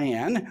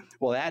plan.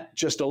 Well, that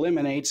just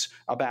eliminates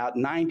about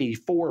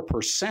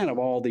 94% of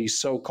all these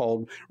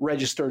so-called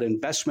registered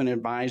investment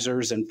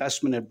advisors,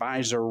 investment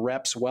advisor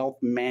reps, wealth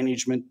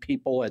management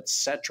people,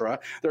 etc.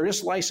 They're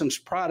just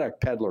licensed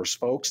product peddlers,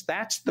 folks.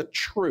 That's the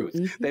truth.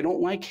 Mm-hmm. They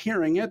don't like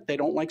hearing it. They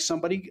don't like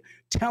somebody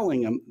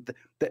telling them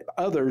that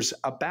others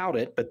about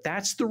it, but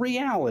that's the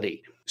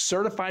reality.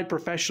 Certified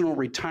professional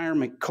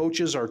retirement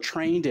coaches are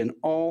trained in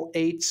all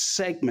 8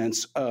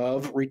 segments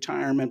of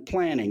retirement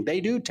planning.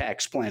 They do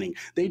tax planning.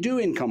 They do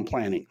income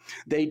planning.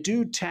 They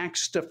do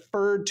tax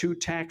deferred to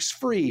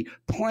tax-free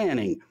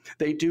planning.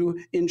 They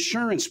do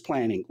insurance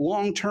planning,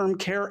 long-term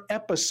care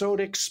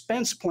episode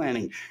expense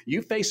planning.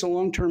 You face a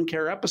long-term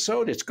care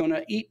episode, it's going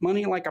to eat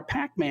money like a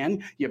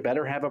Pac-Man. You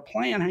better have a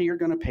plan how you're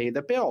going to pay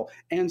the bill,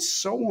 and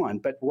so on.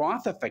 But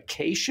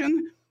Rothification,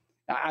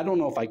 I don't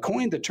know if I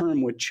coined the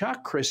term with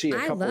Chuck, Chrissy, a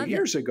couple of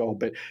years ago,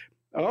 but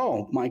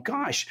oh my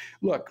gosh,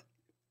 look,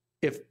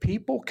 if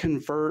people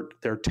convert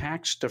their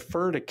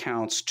tax-deferred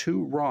accounts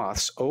to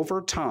Roths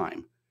over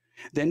time,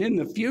 then in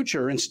the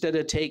future, instead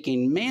of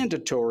taking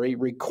mandatory,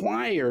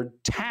 required,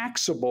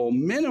 taxable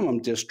minimum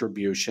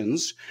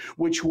distributions,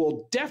 which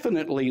will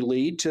definitely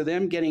lead to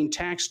them getting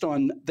taxed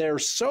on their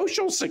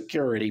Social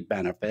Security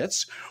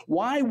benefits,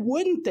 why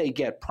wouldn't they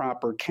get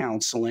proper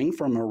counseling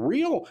from a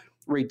real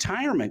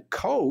retirement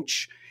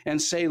coach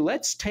and say,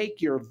 let's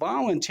take your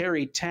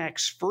voluntary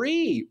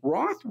tax-free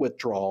Roth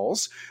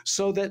withdrawals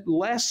so that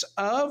less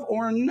of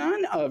or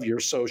none of your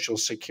Social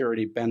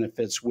Security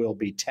benefits will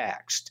be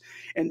taxed.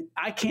 And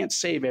I can't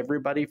save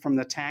everybody from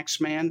the tax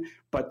man,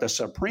 but the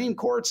Supreme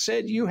Court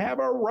said you have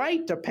a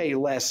right to pay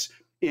less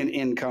in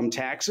income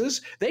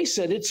taxes. They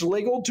said it's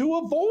legal to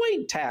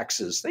avoid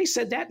taxes. They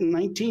said that in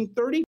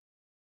 1930.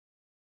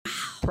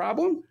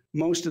 Problem?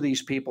 Most of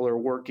these people are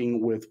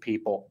working with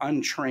people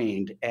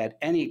untrained at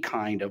any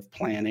kind of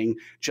planning,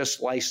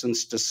 just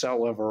licensed to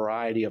sell a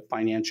variety of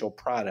financial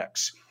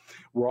products.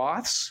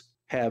 Roths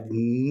have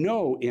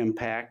no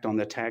impact on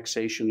the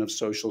taxation of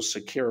Social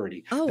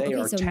Security. They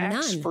are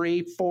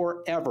tax-free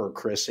forever,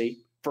 Chrissy,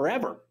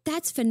 forever.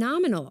 That's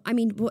phenomenal. I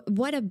mean,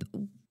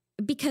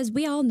 because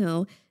we all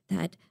know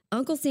that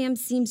Uncle Sam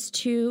seems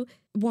to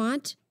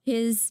want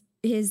his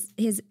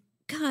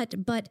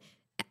cut, but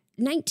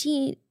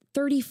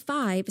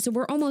 1935, so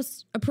we're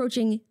almost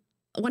approaching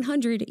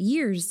 100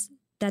 years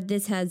that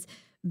this has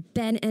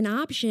been an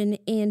option,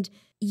 and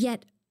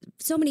yet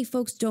so many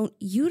folks don't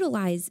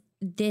utilize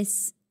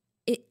this.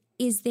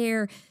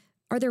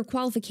 Are there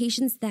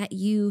qualifications that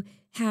you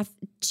have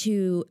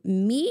to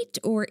meet,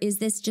 or is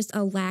this just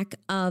a lack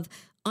of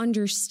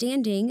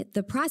understanding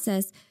the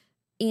process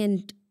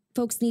and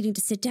folks needing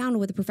to sit down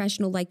with a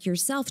professional like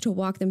yourself to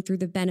walk them through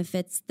the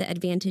benefits, the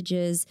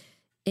advantages,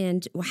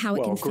 and how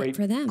it can fit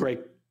for them?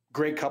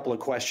 Great couple of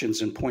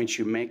questions and points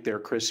you make there,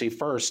 Chrissy.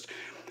 First,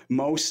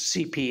 most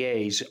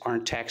CPAs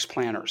aren't tax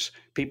planners.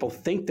 People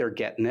think they're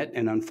getting it,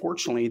 and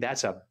unfortunately,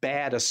 that's a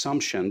bad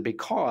assumption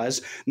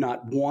because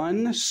not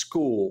one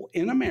school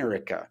in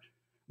America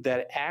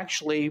that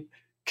actually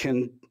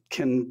can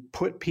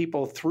put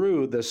people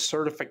through the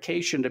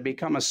certification to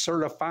become a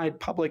certified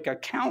public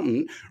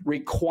accountant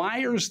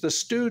requires the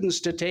students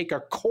to take a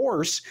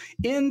course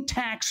in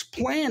tax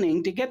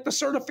planning to get the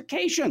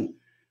certification.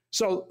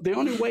 So the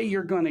only way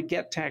you're going to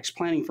get tax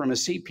planning from a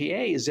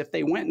CPA is if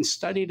they went and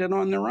studied it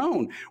on their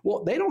own.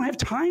 Well, they don't have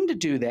time to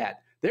do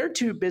that. They're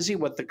too busy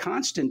with the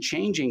constant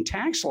changing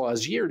tax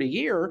laws year to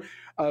year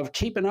of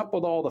keeping up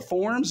with all the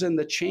forms and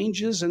the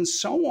changes and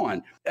so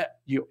on.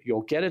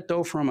 You'll get it,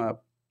 though, from a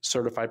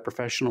certified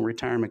professional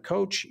retirement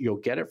coach. You'll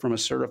get it from a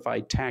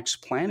certified tax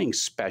planning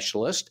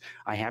specialist.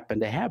 I happen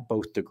to have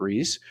both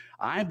degrees.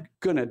 I'm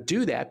going to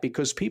do that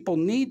because people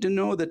need to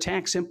know the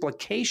tax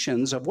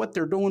implications of what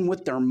they're doing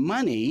with their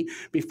money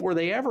before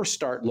they ever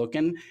start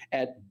looking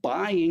at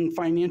buying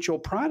financial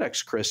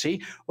products,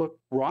 Chrissy. Look,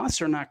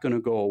 Roths are not going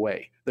to go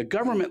away. The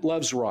government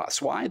loves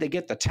Roths. Why? They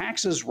get the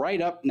taxes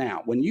right up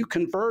now. When you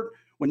convert,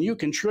 when you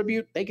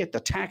contribute, they get the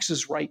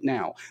taxes right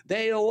now.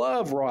 They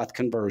love Roth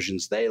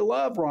conversions. They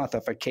love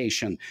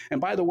Rothification.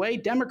 And by the way,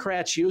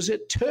 Democrats use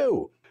it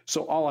too.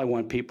 So all I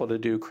want people to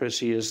do,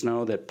 Chrissy, is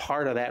know that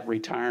part of that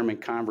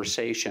retirement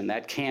conversation,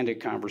 that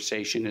candid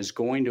conversation, is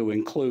going to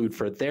include,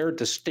 for their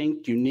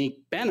distinct,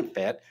 unique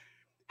benefit,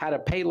 how to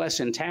pay less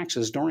in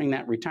taxes during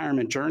that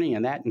retirement journey.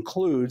 And that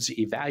includes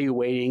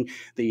evaluating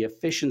the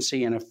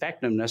efficiency and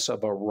effectiveness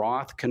of a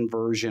Roth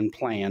conversion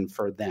plan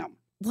for them.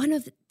 One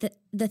of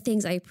the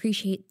things I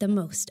appreciate the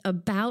most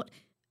about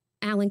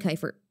Alan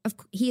Kifer.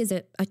 He is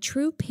a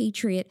true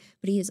patriot,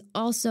 but he is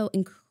also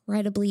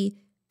incredibly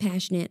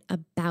passionate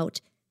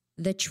about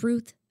the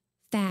truth,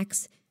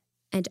 facts,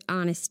 and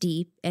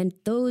honesty. And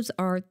those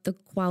are the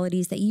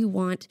qualities that you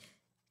want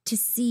to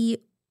see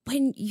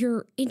when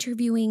you're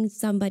interviewing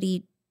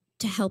somebody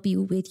to help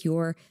you with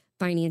your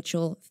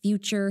financial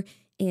future.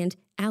 And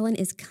Alan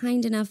is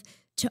kind enough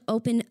to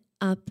open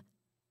up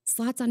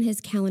slots on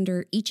his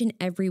calendar each and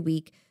every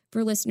week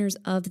for listeners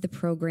of the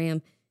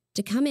program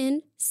to come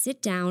in,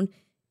 sit down,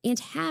 and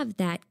have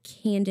that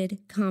candid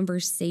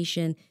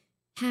conversation,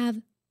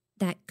 have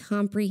that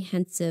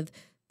comprehensive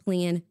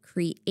plan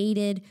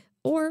created,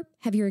 or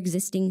have your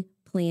existing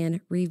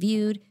plan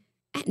reviewed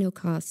at no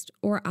cost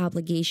or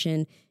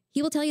obligation.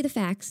 He will tell you the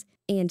facts,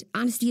 and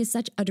honesty is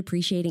such a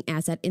depreciating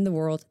asset in the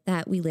world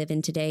that we live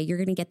in today. You're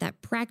going to get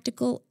that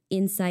practical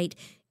insight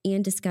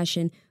and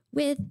discussion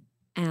with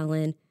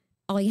Alan.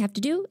 All you have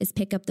to do is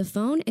pick up the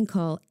phone and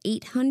call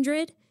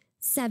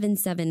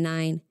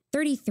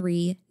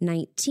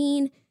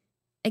 800-779-3319.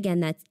 Again,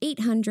 that's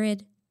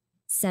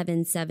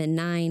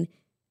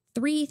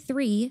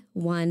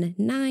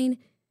 800-779-3319.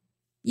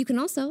 You can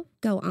also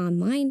go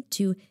online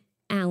to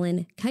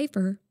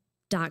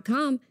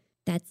alankifer.com.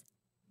 That's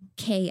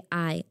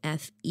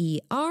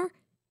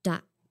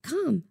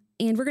KIFER.com.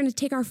 And we're going to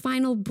take our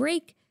final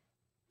break.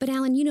 But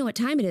Alan, you know what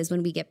time it is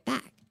when we get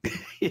back.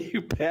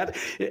 You bet.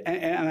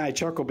 And I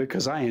chuckle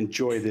because I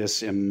enjoy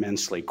this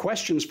immensely.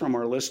 Questions from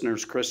our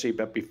listeners, Chrissy.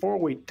 But before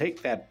we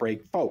take that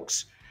break,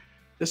 folks,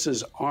 this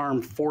is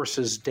Armed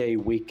Forces Day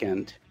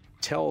weekend.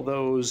 Tell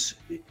those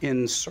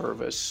in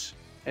service,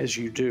 as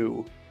you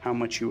do, how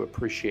much you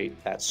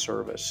appreciate that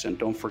service. And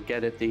don't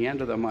forget, at the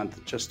end of the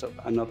month, just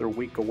another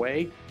week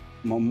away,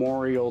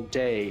 Memorial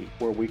Day,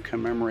 where we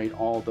commemorate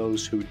all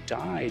those who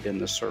died in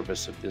the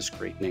service of this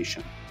great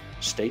nation.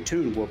 Stay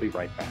tuned. We'll be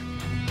right back.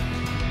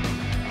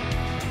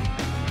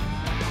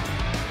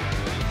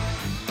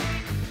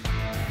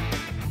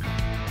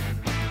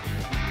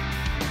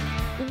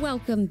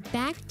 Welcome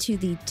back to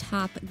the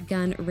Top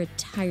Gun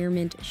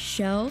Retirement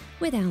Show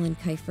with Alan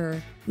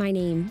Kifer. My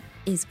name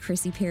is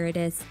Chrissy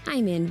Paradis.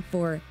 I'm in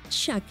for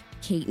Chuck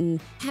Caton,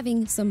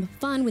 having some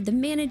fun with the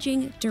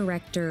managing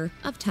director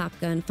of Top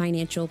Gun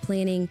Financial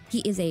Planning.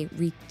 He is a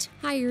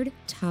retired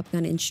Top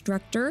Gun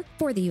instructor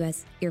for the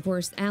U.S. Air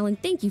Force. Alan,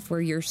 thank you for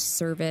your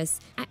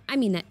service. I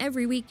mean that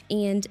every week.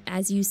 And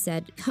as you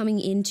said, coming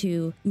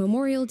into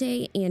Memorial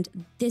Day and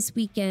this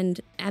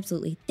weekend,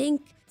 absolutely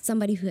thank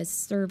somebody who has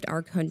served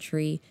our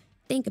country.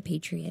 Thank a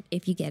patriot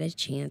if you get a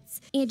chance.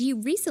 And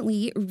you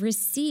recently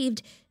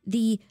received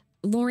the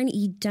Lauren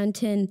E.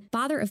 Dunton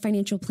Father of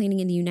Financial Planning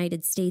in the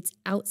United States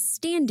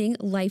Outstanding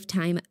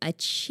Lifetime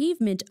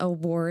Achievement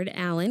Award.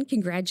 Alan,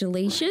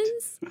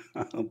 congratulations.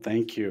 Oh,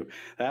 thank you.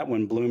 That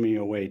one blew me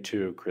away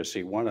too,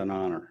 Chrissy. What an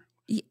honor.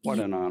 What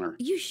an honor.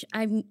 You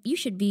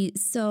should be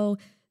so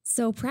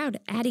proud,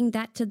 adding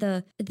that to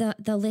the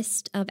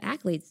list of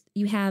accolades.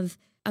 You have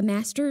a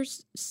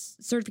master's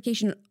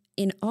certification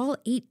in all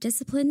 8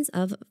 disciplines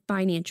of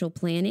financial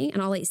planning,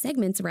 and all 8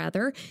 segments,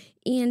 rather.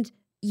 And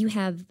you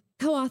have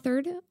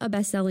co-authored a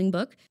best-selling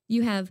book.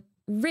 You have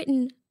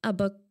written a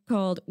book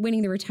called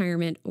Winning the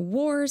Retirement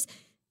Wars.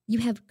 You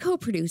have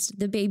co-produced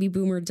The Baby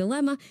Boomer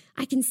Dilemma.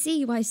 I can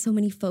see why so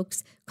many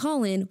folks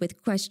call in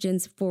with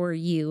questions for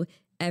you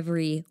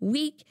every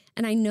week,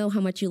 and I know how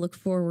much you look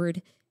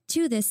forward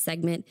to this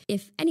segment.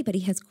 If anybody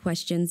has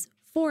questions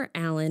for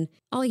Alan,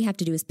 all you have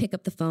to do is pick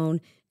up the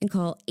phone and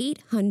call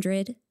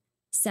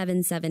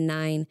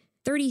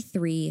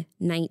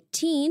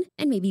 800-779-3319,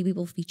 and maybe we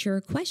will feature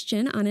a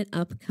question on an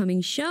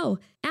upcoming show.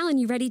 Alan,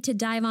 you ready to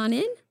dive on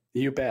in?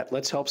 You bet.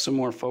 Let's help some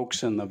more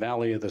folks in the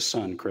Valley of the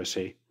Sun,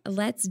 Chrissy.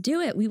 Let's do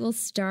it. We will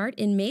start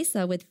in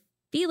Mesa with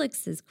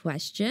Felix's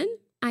question.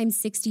 I'm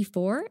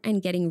 64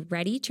 and getting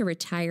ready to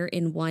retire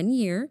in 1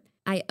 year.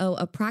 I owe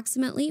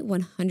approximately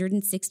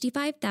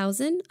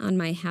 $165,000 on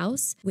my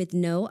house with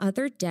no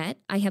other debt.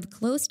 I have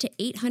close to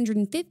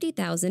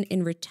 $850,000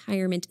 in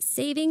retirement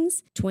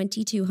savings,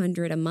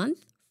 $2,200 a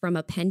month from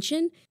a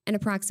pension, and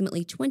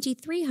approximately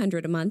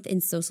 $2,300 a month in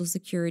Social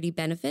Security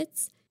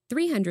benefits,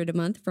 $300 a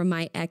month from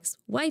my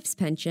ex-wife's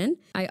pension.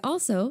 I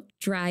also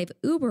drive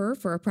Uber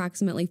for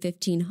approximately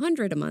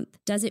 $1,500 a month.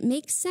 Does it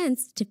make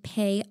sense to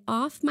pay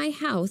off my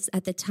house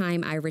at the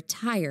time I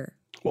retire?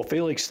 Well,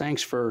 Felix,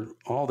 thanks for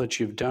all that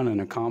you've done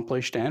and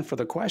accomplished and for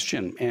the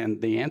question.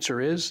 And the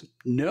answer is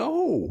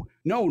no.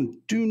 No,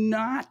 do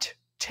not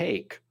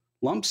take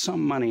lump sum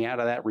money out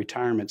of that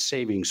retirement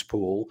savings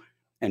pool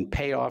and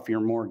pay off your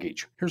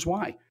mortgage. Here's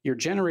why. You're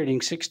generating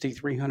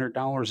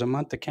 $6,300 a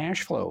month of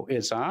cash flow.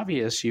 It's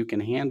obvious you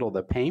can handle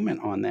the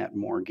payment on that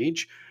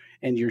mortgage,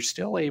 and you're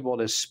still able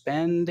to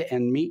spend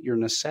and meet your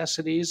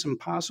necessities and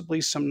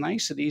possibly some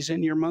niceties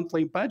in your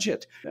monthly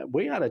budget.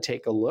 We ought to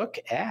take a look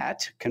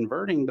at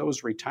converting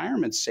those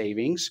retirement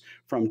savings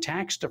from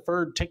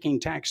tax-deferred ticking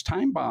tax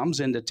time bombs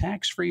into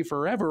tax-free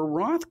forever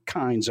Roth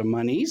kinds of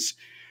monies,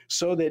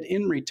 so that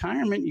in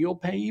retirement, you'll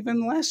pay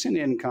even less in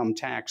income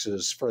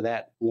taxes for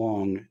that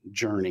long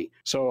journey.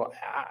 So,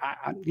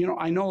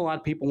 I know a lot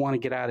of people want to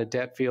get out of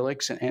debt,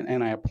 Felix,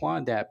 and I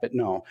applaud that. But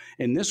no,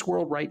 in this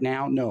world right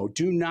now, no,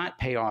 do not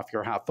pay off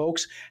your house.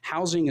 Folks,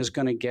 housing is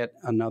going to get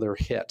another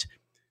hit.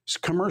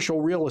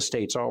 Commercial real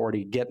estate's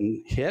already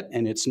getting hit,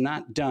 and it's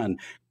not done.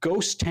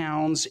 Ghost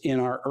towns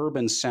in our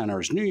urban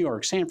centers, New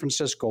York, San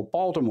Francisco,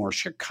 Baltimore,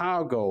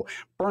 Chicago,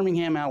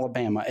 Birmingham,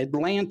 Alabama,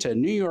 Atlanta,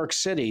 New York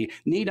City.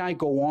 Need I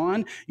go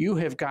on? You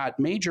have got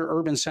major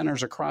urban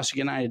centers across the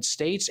United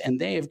States, and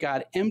they have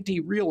got empty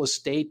real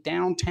estate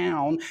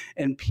downtown,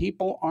 and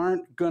people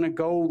aren't going to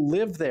go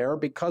live there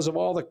because of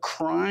all the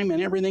crime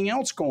and everything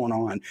else going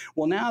on.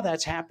 Well, now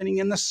that's happening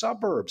in the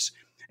suburbs.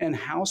 And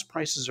house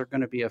prices are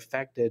going to be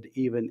affected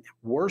even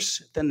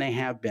worse than they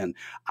have been.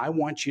 I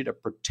want you to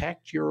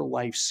protect your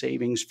life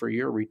savings for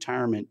your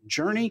retirement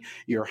journey.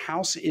 Your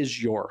house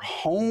is your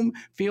home,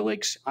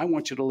 Felix. I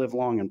want you to live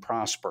long and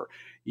prosper.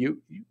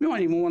 You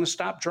might even want to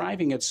stop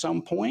driving at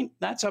some point.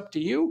 That's up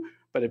to you.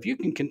 But if you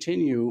can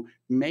continue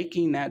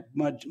making that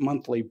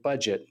monthly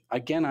budget,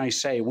 again, I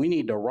say we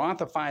need to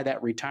Rothify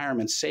that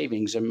retirement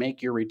savings and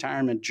make your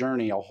retirement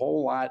journey a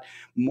whole lot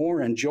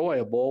more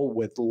enjoyable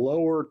with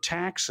lower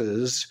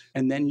taxes.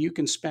 And then you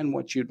can spend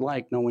what you'd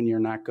like knowing you're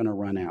not going to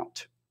run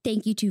out.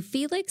 Thank you to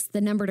Felix. The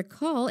number to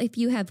call if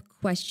you have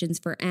questions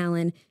for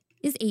Alan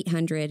is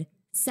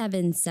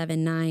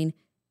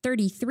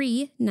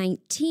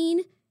 800-779-3319.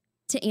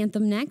 To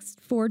Anthem next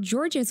for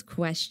George's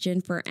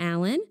question for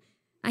Alan.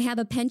 I have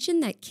a pension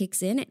that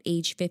kicks in at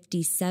age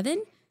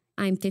 57.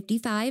 I'm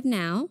 55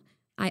 now.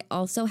 I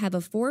also have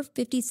a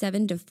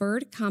 457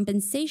 deferred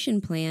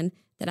compensation plan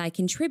that I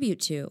contribute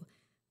to.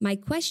 My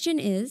question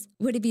is,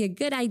 would it be a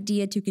good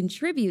idea to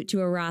contribute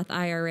to a Roth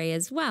IRA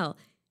as well?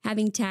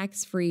 Having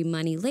tax-free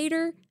money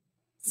later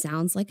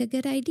sounds like a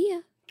good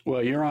idea.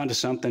 Well, you're on to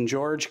something,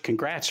 George.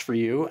 Congrats for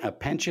you. A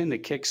pension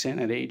that kicks in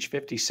at age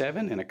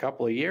 57 in a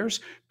couple of years.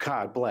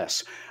 God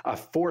bless. A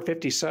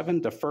 457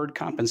 deferred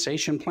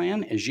compensation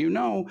plan. As you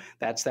know,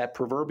 that's that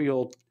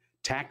proverbial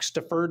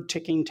tax-deferred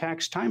ticking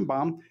tax time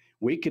bomb.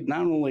 We could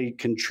not only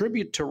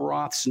contribute to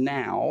Roths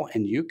now,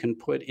 and you can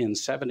put in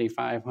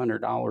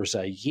 $7,500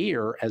 a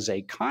year as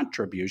a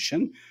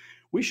contribution.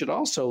 We should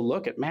also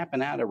look at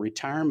mapping out a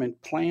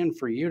retirement plan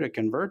for you to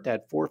convert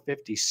that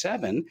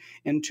 457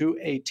 into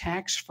a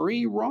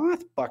tax-free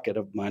Roth bucket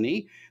of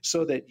money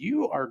so that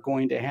you are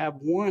going to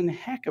have one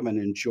heck of an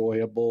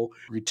enjoyable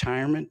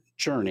retirement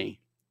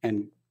journey,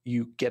 and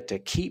you get to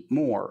keep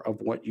more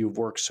of what you've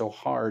worked so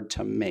hard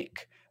to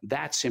make.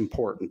 That's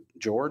important,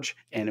 George,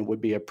 and it would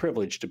be a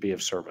privilege to be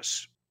of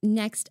service.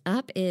 Next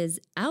up is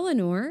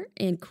Eleanor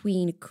in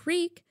Queen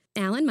Creek.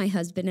 Alan, my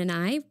husband, and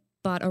I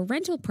bought a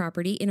rental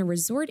property in a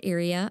resort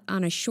area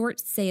on a short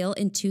sale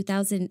in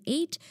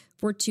 2008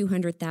 for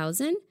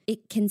 $200,000.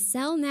 It can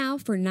sell now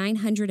for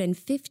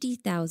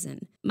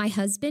 $950,000. My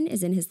husband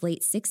is in his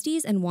late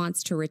 60s and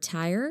wants to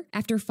retire.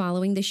 After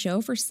following the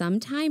show for some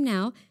time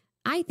now,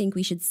 I think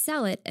we should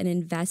sell it and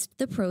invest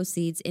the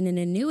proceeds in an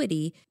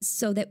annuity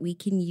so that we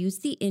can use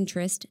the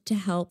interest to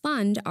help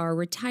fund our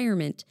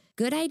retirement.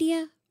 Good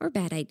idea or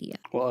bad idea?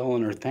 Well,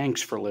 Eleanor,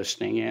 thanks for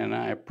listening in.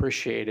 I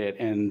appreciate it.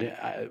 And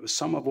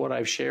some of what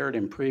I've shared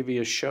in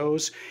previous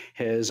shows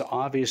has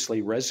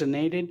obviously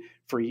resonated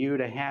for you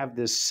to have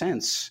this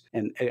sense.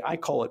 And I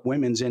call it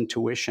women's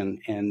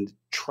intuition, and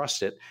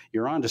trust it.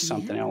 You're onto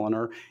something,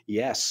 Eleanor.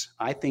 Yes,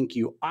 I think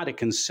you ought to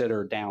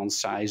consider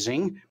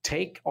downsizing.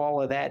 Take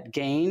all of that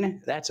gain.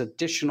 That's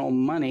additional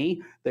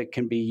money that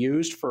can be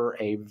used for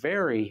a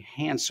very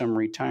handsome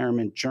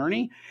retirement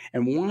journey.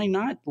 And why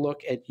not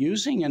look at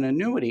using an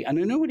annuity? An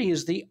annuity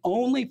is the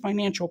only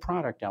financial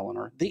product,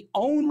 Eleanor, the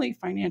only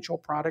financial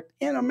product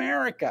in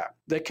America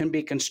that can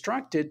be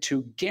constructed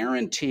to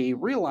guarantee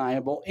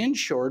reliable,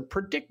 insured,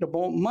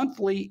 predictable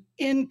monthly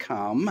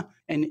income,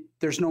 and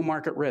there's no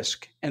market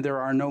risk, and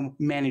there are no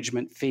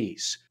management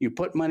fees. You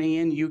put money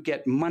in, you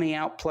get money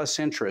out plus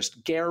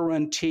interest,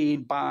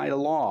 guaranteed by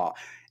law,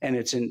 and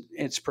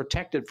it's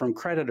protected from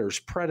creditors,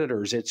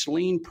 predators. It's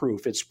lien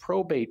proof, it's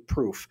probate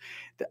proof.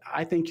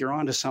 I think you're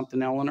onto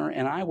something, Eleanor,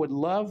 and I would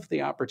love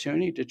the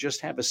opportunity to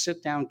just have a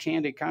sit-down,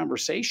 candid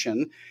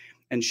conversation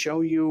and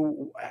show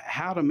you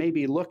how to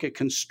maybe look at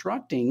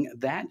constructing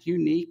that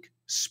unique,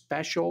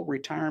 special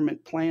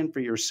retirement plan for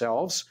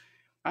yourselves.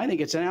 I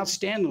think it's an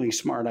outstandingly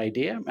smart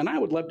idea, and I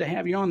would love to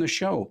have you on the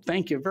show.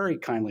 Thank you very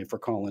kindly for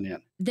calling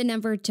in. The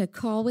number to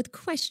call with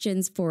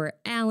questions for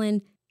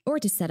Alan or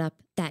to set up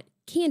that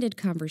candid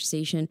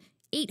conversation,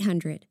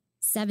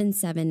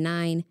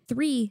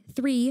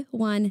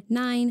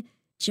 800-779-3319.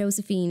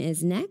 Josephine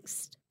is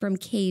next from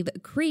Cave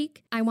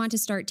Creek. I want to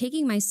start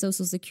taking my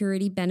Social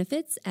Security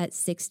benefits at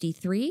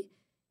 63.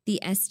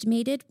 The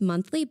estimated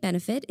monthly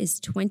benefit is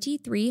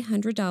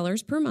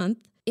 $2,300 per month.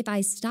 If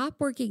I stop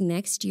working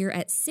next year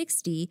at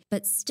 60,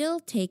 but still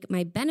take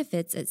my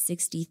benefits at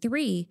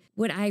 63,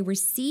 would I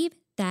receive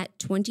that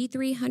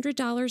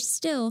 $2,300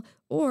 still,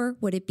 or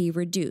would it be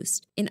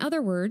reduced? In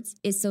other words,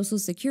 is Social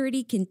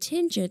Security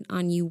contingent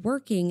on you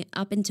working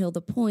up until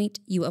the point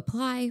you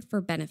apply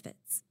for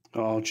benefits?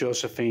 Oh,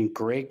 Josephine,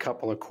 great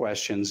couple of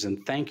questions.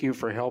 And thank you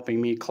for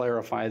helping me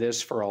clarify this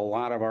for a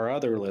lot of our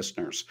other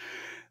listeners.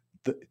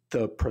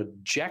 The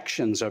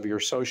projections of your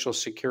Social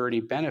Security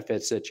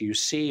benefits that you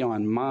see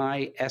on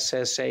myssa.gov,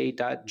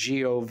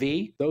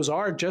 those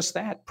are just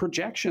that,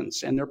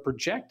 projections. And they're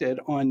projected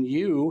on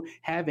you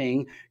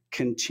having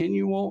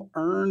continual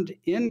earned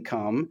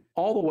income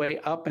all the way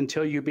up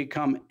until you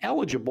become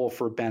eligible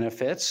for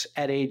benefits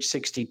at age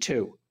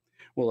 62.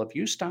 Well, if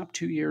you stop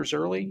 2 years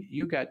early,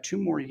 you got 2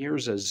 more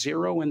years of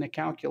zero in the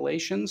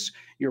calculations.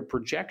 Your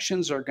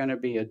projections are going to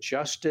be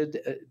adjusted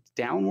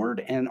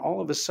downward, and all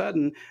of a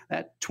sudden,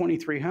 that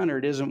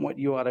 $2,300 isn't what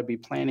you ought to be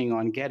planning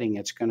on getting.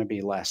 It's going to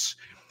be less.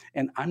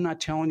 And I'm not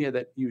telling you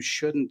that you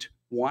shouldn't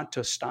want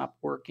to stop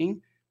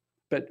working,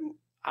 but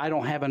I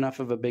don't have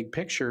enough of a big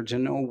picture to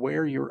know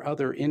where your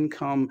other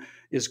income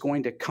is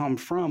going to come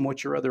from,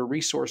 what your other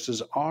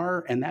resources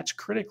are, and that's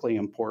critically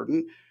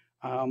important.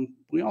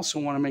 We also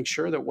want to make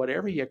sure that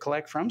whatever you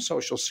collect from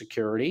Social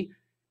Security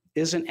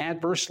isn't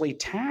adversely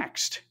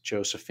taxed,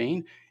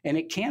 Josephine, and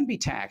it can be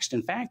taxed.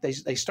 In fact,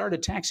 they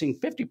started taxing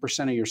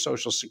 50% of your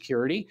Social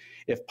Security,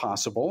 if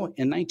possible,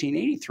 in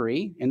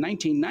 1983. In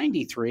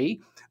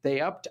 1993,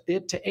 they upped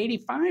it to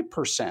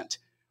 85%.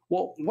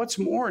 Well, what's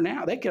more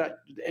now?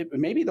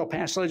 Maybe they'll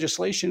pass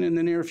legislation in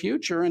the near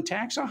future and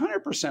tax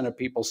 100% of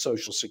people's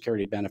Social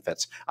Security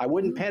benefits. I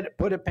wouldn't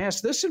put it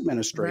past this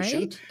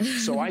administration. Right?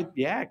 So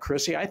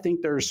Chrissy, I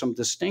think there's some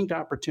distinct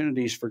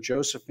opportunities for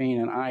Josephine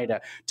and I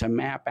to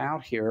map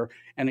out here.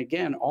 And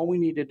again, all we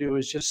need to do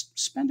is just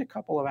spend a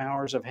couple of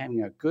hours of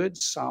having a good,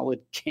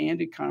 solid,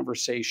 candid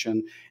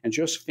conversation. And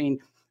Josephine,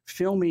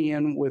 fill me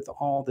in with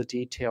all the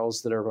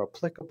details that are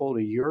applicable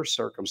to your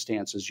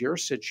circumstances, your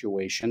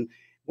situation,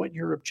 what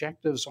your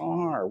objectives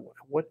are,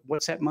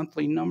 what's that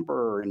monthly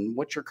number, and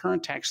what's your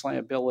current tax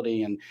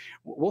liability. And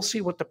we'll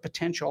see what the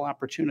potential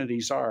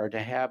opportunities are to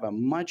have a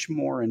much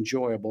more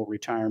enjoyable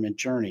retirement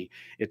journey.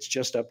 It's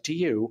just up to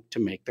you to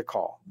make the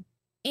call.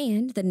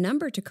 And the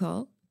number to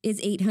call is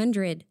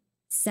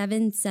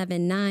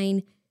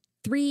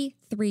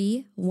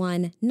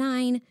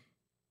 800-779-3319.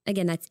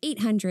 Again, that's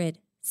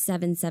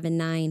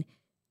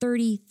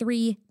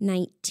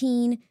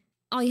 800-779-3319.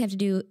 All you have to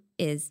do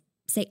is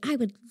say, I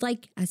would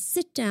like a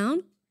sit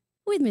down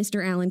with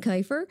Mr. Alan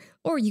Kifer,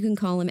 or you can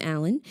call him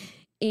Alan,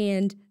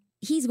 and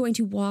he's going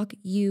to walk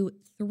you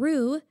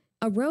through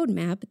a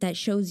roadmap that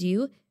shows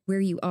you where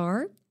you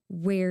are,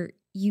 where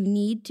you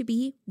need to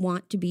be,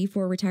 want to be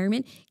for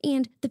retirement,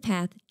 and the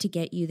path to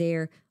get you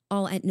there,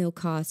 all at no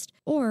cost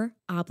or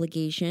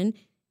obligation.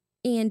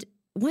 And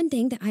one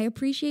thing that I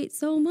appreciate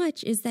so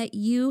much is that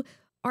you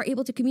are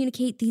able to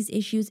communicate these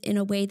issues in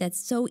a way that's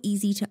so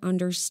easy to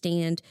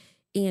understand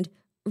and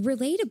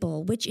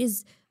relatable, which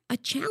is a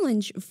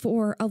challenge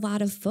for a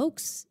lot of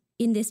folks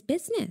in this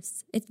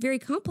business. It's very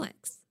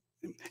complex.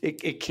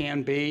 It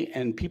can be,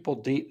 and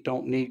people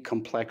don't need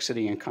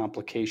complexity and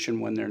complication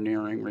when they're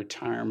nearing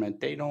retirement.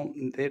 They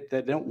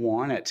don't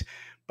want it,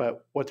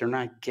 but what they're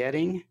not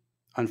getting,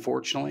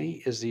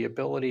 unfortunately, is the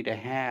ability to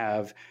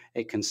have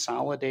a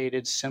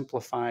consolidated,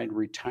 simplified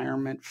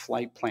retirement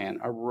flight plan,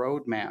 a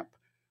roadmap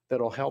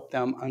that'll help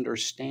them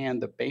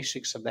understand the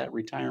basics of that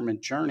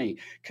retirement journey: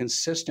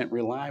 consistent,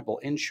 reliable,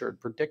 insured,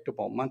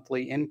 predictable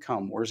monthly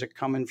income. Where's it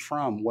coming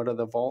from? What are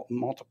the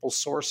multiple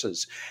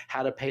sources?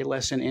 How to pay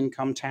less in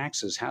income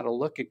taxes? How to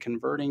look at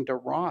converting to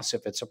Roth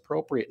if it's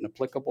appropriate and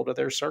applicable to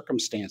their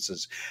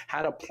circumstances?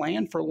 How to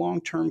plan for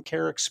long-term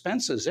care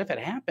expenses. If it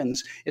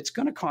happens, it's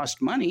going to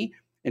cost money.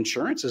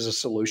 Insurance is a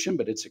solution,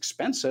 but it's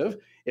expensive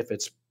if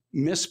it's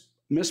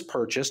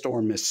mispurchased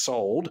or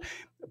missold,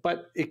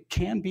 but it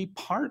can be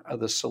part of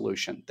the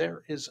solution.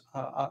 There is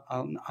not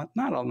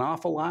an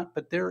awful lot,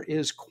 but there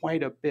is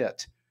quite a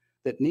bit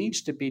that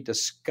needs to be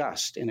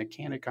discussed in a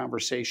candid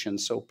conversation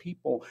so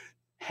people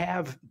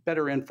have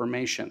better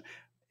information.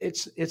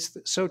 It's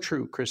so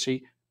true,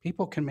 Chrissy.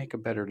 People can make a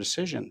better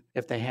decision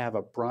if they have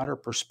a broader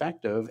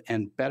perspective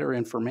and better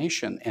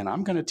information. And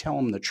I'm going to tell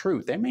them the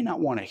truth. They may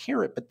not want to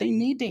hear it, but they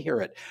need to hear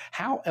it.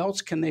 How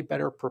else can they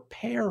better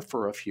prepare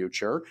for a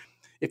future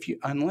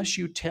unless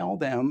you tell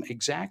them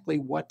exactly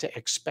what to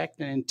expect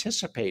and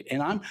anticipate?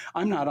 And I'm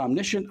not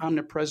omniscient,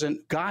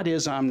 omnipresent. God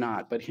is, I'm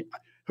not. But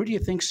who do you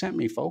think sent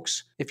me,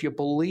 folks? If you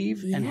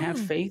believe and have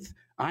faith,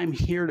 I'm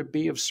here to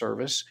be of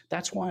service.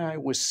 That's why I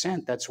was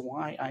sent. That's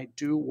why I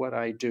do what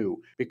I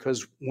do.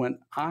 Because when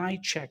I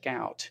check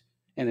out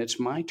and it's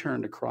my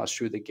turn to cross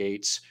through the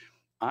gates,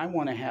 I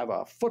want to have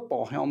a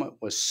football helmet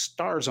with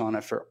stars on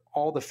it for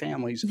all the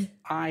families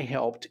I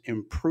helped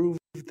improve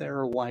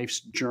their life's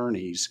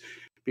journeys,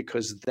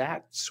 because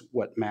that's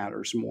what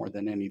matters more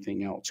than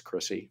anything else,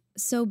 Chrissy.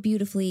 So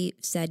beautifully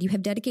said. You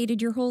have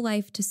dedicated your whole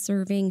life to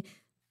serving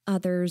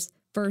others,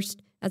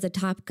 first as a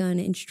Top Gun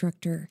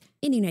instructor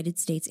in the United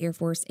States Air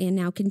Force, and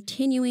now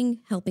continuing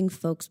helping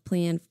folks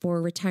plan for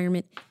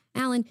retirement.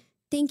 Alan,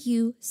 thank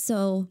you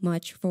so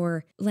much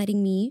for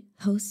letting me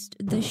host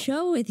the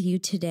show with you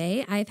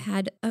today. I've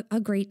had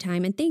a great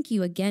time, and thank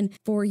you again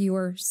for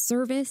your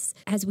service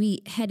as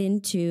we head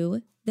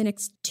into the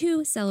next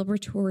 2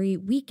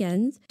 celebratory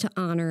weekends to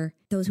honor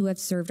those who have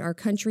served our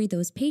country,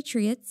 those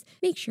patriots.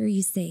 Make sure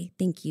you say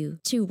thank you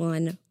to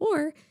one,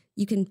 or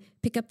you can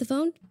pick up the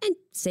phone and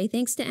say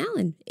thanks to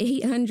Alan.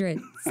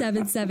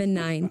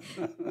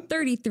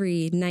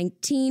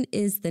 800-779-3319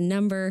 is the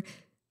number.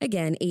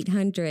 Again,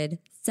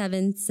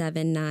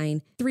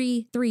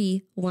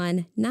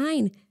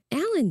 800-779-3319.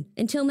 Alan,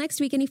 until next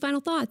week, any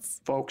final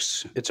thoughts?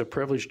 Folks, it's a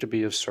privilege to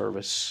be of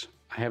service.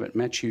 I haven't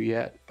met you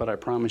yet, but I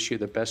promise you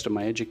the best of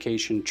my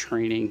education,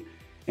 training,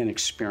 and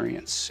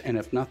experience. And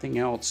if nothing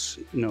else,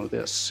 know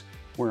this: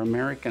 we're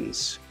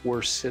Americans,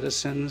 we're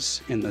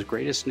citizens in the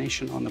greatest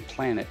nation on the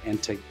planet,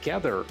 and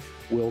together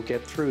we'll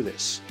get through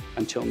this.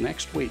 Until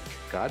next week,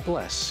 God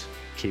bless.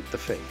 Keep the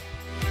faith.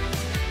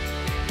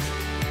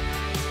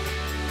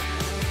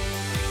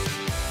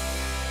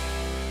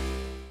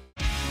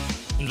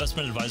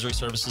 Investment advisory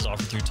services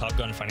offered through Top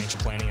Gun Financial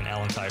Planning and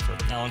Alan Kifer.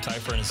 Alan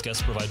Kifer and his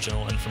guests provide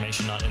general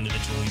information, not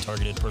individually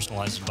targeted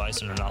personalized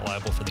advice, and are not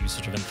liable for the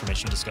usage of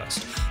information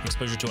discussed.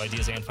 Exposure to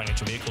ideas and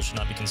financial vehicles should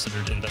not be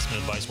considered investment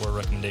advice or a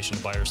recommendation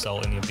to buy or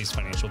sell any of these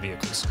financial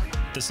vehicles.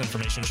 This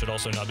information should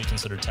also not be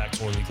considered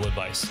tax or legal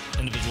advice.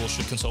 Individuals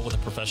should consult with a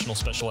professional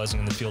specializing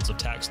in the fields of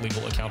tax,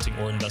 legal, accounting,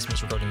 or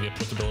investments regarding the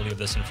applicability of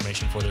this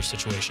information for their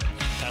situation.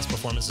 Past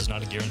performance is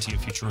not a guarantee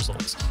of future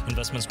results.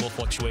 Investments will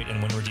fluctuate, and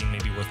when redeemed may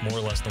be worth more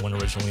or less than when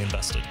originally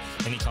invested.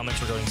 Any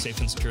comments regarding safe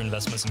and secure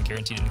investments and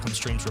guaranteed income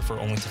streams refer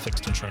only to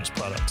fixed insurance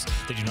products.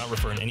 They do not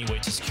refer in any way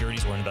to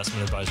securities or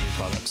investment advisory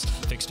products.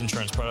 Fixed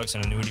insurance products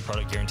and annuity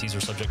product guarantees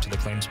are subject to the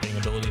claims-paying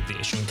ability of the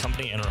issuing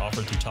company and are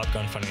offered through Top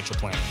Gun Financial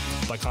Planning.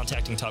 By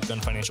contacting Top Gun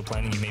Financial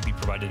Planning, you may be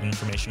provided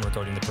information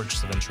regarding the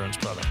purchase of insurance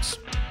products.